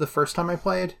off the first time I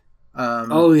played.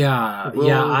 Because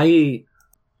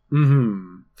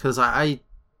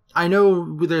I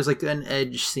know there's like an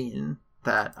edge scene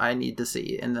that I need to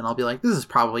see, and then I'll be like, this is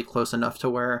probably close enough to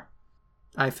where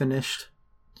I finished.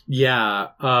 Yeah,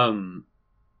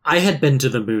 I had been to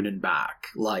the moon and back,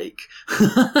 like...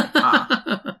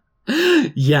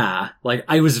 Yeah, like,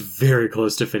 I was very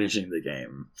close to finishing the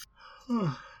game.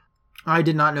 I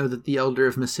did not know that the Elder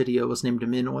of Mysidia was named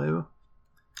Minwu.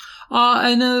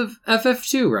 And a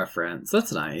FF2 reference.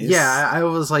 That's nice. Yeah, I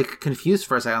was, like, confused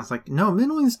for a second. I was like, no,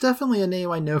 Minwu's definitely a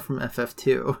name I know from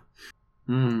FF2.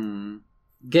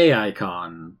 Gay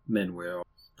icon, Minwu.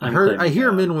 I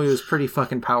hear Minwu is pretty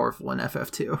fucking powerful in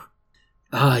FF2.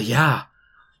 Yeah.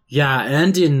 Yeah,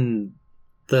 and in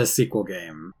the sequel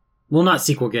game. Well, not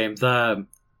sequel game, the,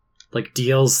 like,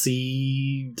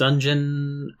 DLC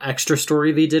dungeon extra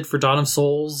story they did for Dawn of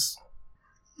Souls.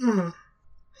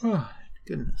 Oh,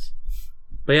 goodness.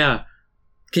 But yeah,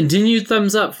 continued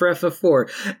thumbs up for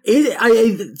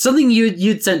FF4. Something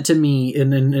you'd sent to me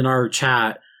in our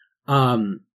chat,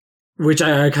 which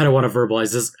I kind of want to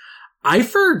verbalize is, I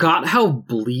forgot how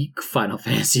bleak Final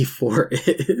Fantasy IV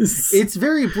is. It's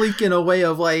very bleak in a way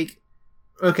of like,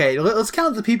 okay, let's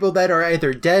count the people that are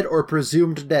either dead or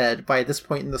presumed dead by this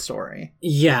point in the story.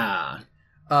 Yeah.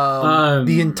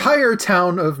 The entire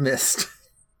town of Mist.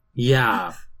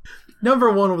 Yeah.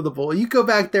 Number one with the bull. You go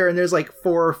back there and there's like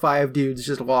 4 or 5 dudes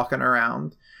just walking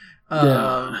around.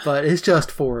 But it's just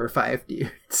 4 or 5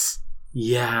 dudes.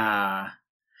 Yeah.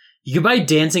 You can buy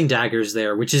dancing daggers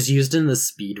there, which is used in the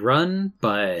speed run,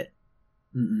 but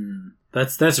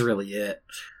that's really it.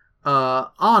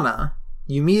 Anna,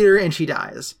 you meet her and she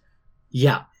dies.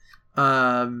 Yeah.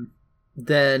 Then,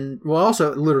 well,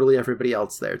 also literally everybody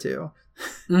else there too.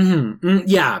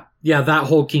 Yeah, that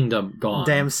whole kingdom gone.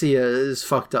 Damacia is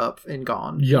fucked up and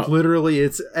gone. Yeah. Literally,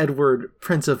 it's Edward,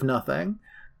 Prince of Nothing.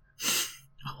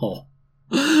 Oh.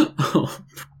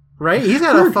 Right? He's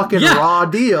got a fucking raw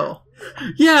deal.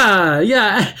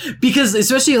 Yeah. Because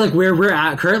especially like where we're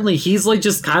at currently, he's like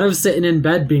just kind of sitting in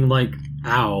bed being like,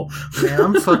 ow.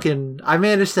 Man, I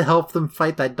managed to help them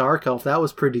fight that dark elf. That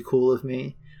was pretty cool of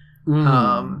me.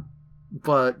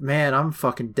 But man, I'm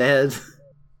fucking dead.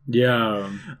 Yeah.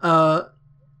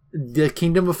 The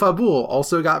Kingdom of Fabul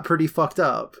also got pretty fucked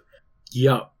up.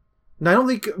 Yep. And I don't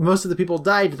think most of the people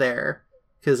died there,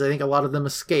 because I think a lot of them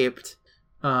escaped.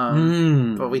 But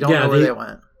we don't know where they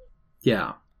went.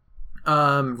 Yeah.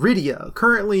 Rydia,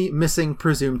 currently missing,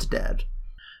 presumed dead.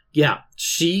 Yeah.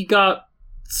 She got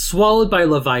swallowed by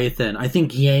Leviathan. I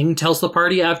think Yang tells the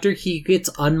party after he gets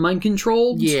unmind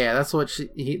controlled. Yeah, that's what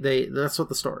that's what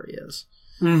the story is.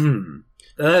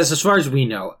 That's as far as we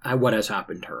know what has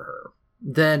happened to her.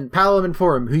 Then Palamon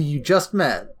Forum, who you just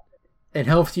met and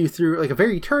helped you through like a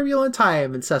very turbulent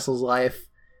time in Cecil's life.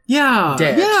 Yeah.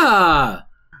 Dead. Yeah.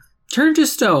 Turned to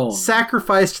stone.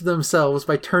 Sacrificed themselves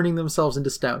by turning themselves into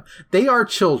stone. They are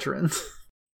children.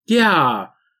 Yeah.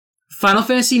 Final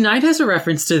Fantasy IX has a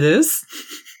reference to this.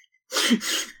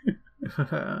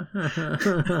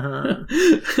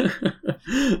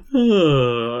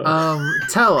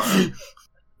 Tella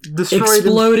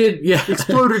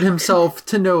exploded himself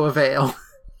to no avail.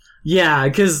 Yeah,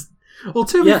 because well,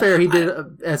 to be fair, he did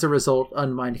as a result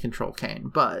unmind control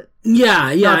Kain, but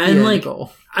and like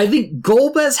goal. I think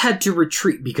Golbez had to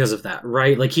retreat because of that,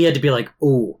 right? Like he had to be like,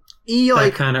 oh, he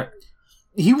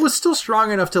was still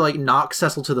strong enough to like knock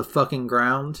Cecil to the fucking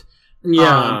ground.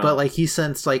 Yeah, but like he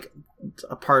sensed like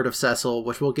a part of Cecil,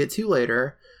 which we'll get to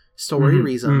later, story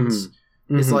reasons,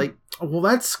 is like, well,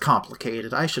 that's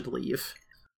complicated. I should leave.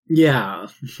 Yeah.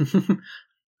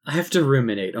 I have to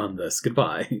ruminate on this.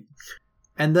 Goodbye.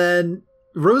 And then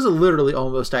Rosa literally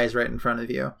almost dies right in front of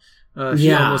you.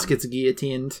 She almost gets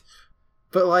guillotined.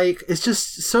 But, like, it's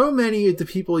just so many of the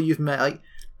people you've met. Like,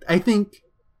 I think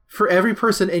for every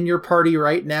person in your party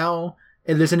right now,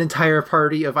 and there's an entire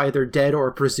party of either dead or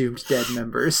presumed dead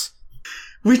members.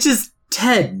 Which is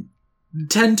 10.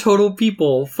 10 total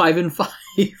people, 5 and 5.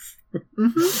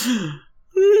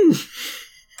 Mm-hmm.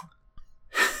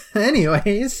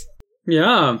 Anyways.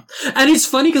 Yeah. And it's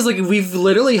funny because, like, we've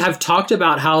literally have talked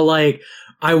about how, like,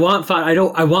 I want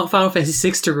Final Fantasy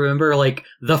VI to remember, like,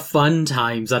 the fun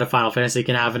times that a Final Fantasy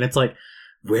can have, and it's like,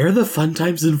 where are the fun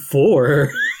times in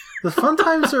 4? The fun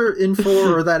times are in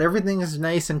 4 are that everything is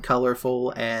nice and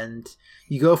colorful, and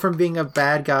you go from being a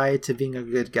bad guy to being a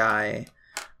good guy.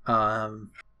 And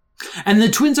the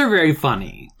twins are very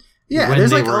funny. Yeah,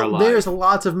 there's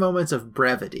lots of moments of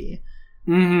brevity.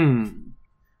 Mm-hmm.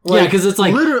 Like, yeah, because it's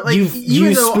like, literally,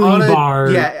 you spoony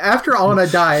bard. Yeah, after Anna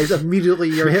dies, immediately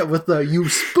you're hit with the, you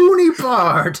spoony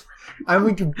bard! I'm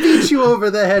going to beat you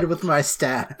over the head with my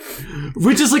staff.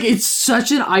 Which is like, it's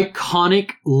such an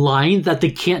iconic line that they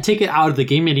can't take it out of the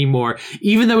game anymore.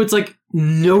 Even though it's like,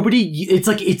 it's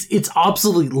like, it's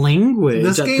obsolete language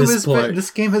this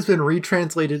game has been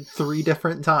retranslated 3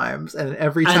 different times, and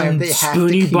every time they have to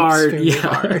keep spoony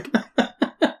bard.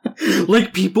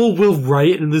 Like, people will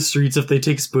riot in the streets if they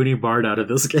take Spoony Bard out of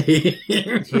this game.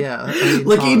 Yeah. I mean,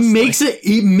 like, honestly.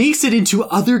 it makes it into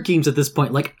other games at this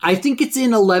point. Like, I think it's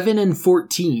in 11 and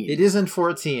 14. It is in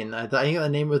 14. I think the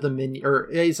name of the minion, or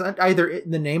it's either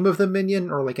the name of the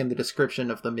minion or, like, in the description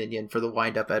of the minion for the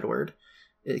Wind-Up Edward.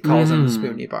 It calls him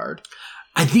Spoony Bard.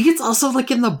 I think it's also,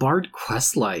 like, in the Bard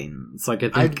quest lines. Like,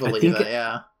 I believe that,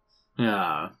 yeah.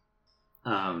 Yeah.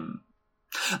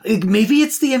 Maybe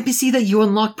it's the NPC that you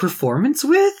unlock performance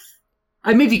with?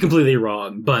 I may be completely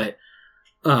wrong, but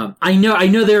I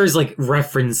know there's like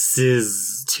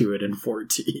references to it in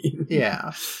 14.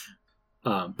 Yeah.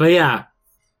 But yeah.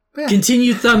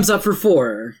 Continued thumbs up for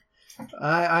 4.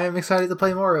 I am excited to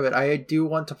play more of it. I do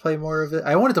want to play more of it.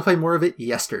 I wanted to play more of it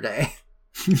yesterday.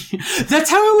 That's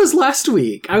how it was last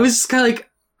week. I was just kind of like,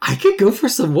 I could go for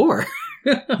some more.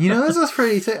 You know, this was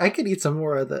pretty... I could eat some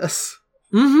more of this.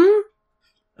 Mm-hmm.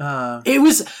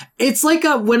 It's like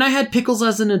when I had pickles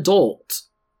as an adult.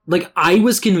 Like, I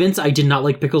was convinced I did not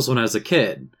like pickles when I was a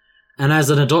kid. And as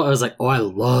an adult, I was like, oh, I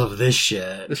love this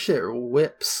shit. This shit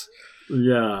whips.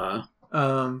 Yeah.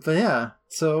 But yeah,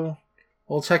 so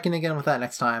we'll check in again with that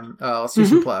next time. Let's do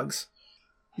some plugs.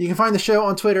 You can find the show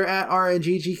on Twitter at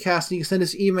RNGGcast, and you can send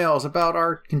us emails about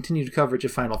our continued coverage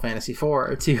of Final Fantasy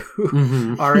IV to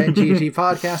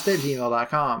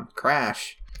rnggpodcast@gmail.com.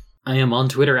 Crash. I am on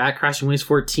Twitter at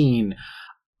CrashingWaves14.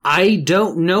 I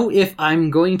don't know if I'm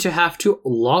going to have to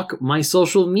lock my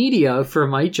social media for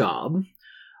my job,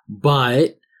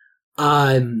 but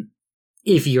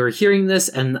if you're hearing this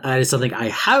and that is something I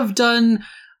have done,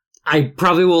 I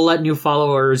probably will let new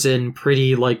followers in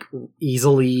pretty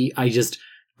easily. I just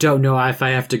don't know if I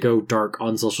have to go dark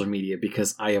on social media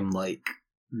because I am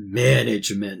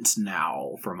management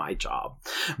now for my job.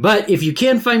 But if you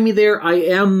can find me there, I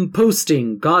am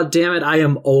posting. God damn it, I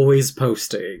am always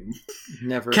posting.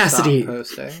 Never Cassidy. stop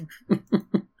posting.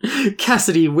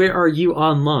 Cassidy, where are you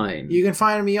online? You can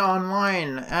find me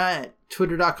online at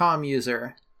twitter.com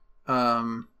user.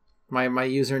 My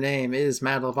username is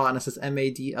Madlobotanist. It's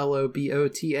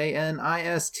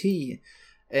MADLOBOTANIST.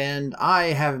 And I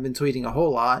haven't been tweeting a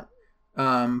whole lot.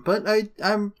 But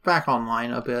I'm back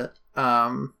online a bit.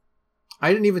 I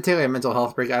didn't even take a mental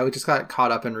health break. I just got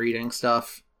caught up in reading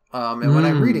stuff. And when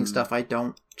I'm reading stuff, I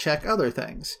don't check other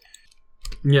things.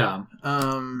 Yeah.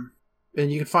 And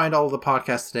you can find all of the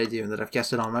podcasts that I do and that I've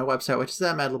guested on my website, which is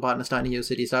at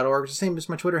madlobotanist.neocities.org, the same as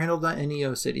my Twitter handle,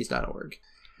 .neocities.org.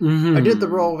 Mm-hmm. I did the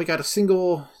roll. We got a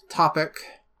single topic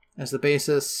as the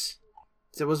basis.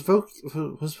 Was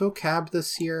vocab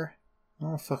this year? I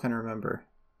don't fucking remember.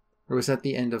 Or was that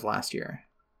the end of last year?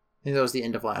 I think that was the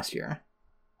end of last year.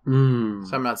 So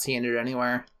I'm not seeing it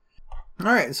anywhere.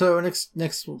 Alright, so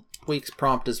next week's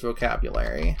prompt is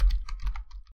vocabulary.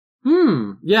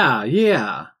 Yeah.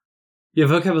 Yeah,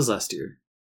 vocab was last year.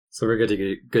 So we're good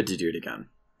to do it again.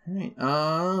 Alright,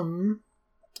 and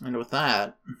with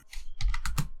that,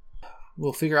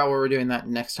 we'll figure out where we're doing that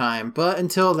next time. But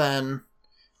until then,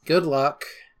 good luck.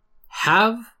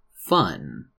 Have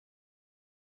fun.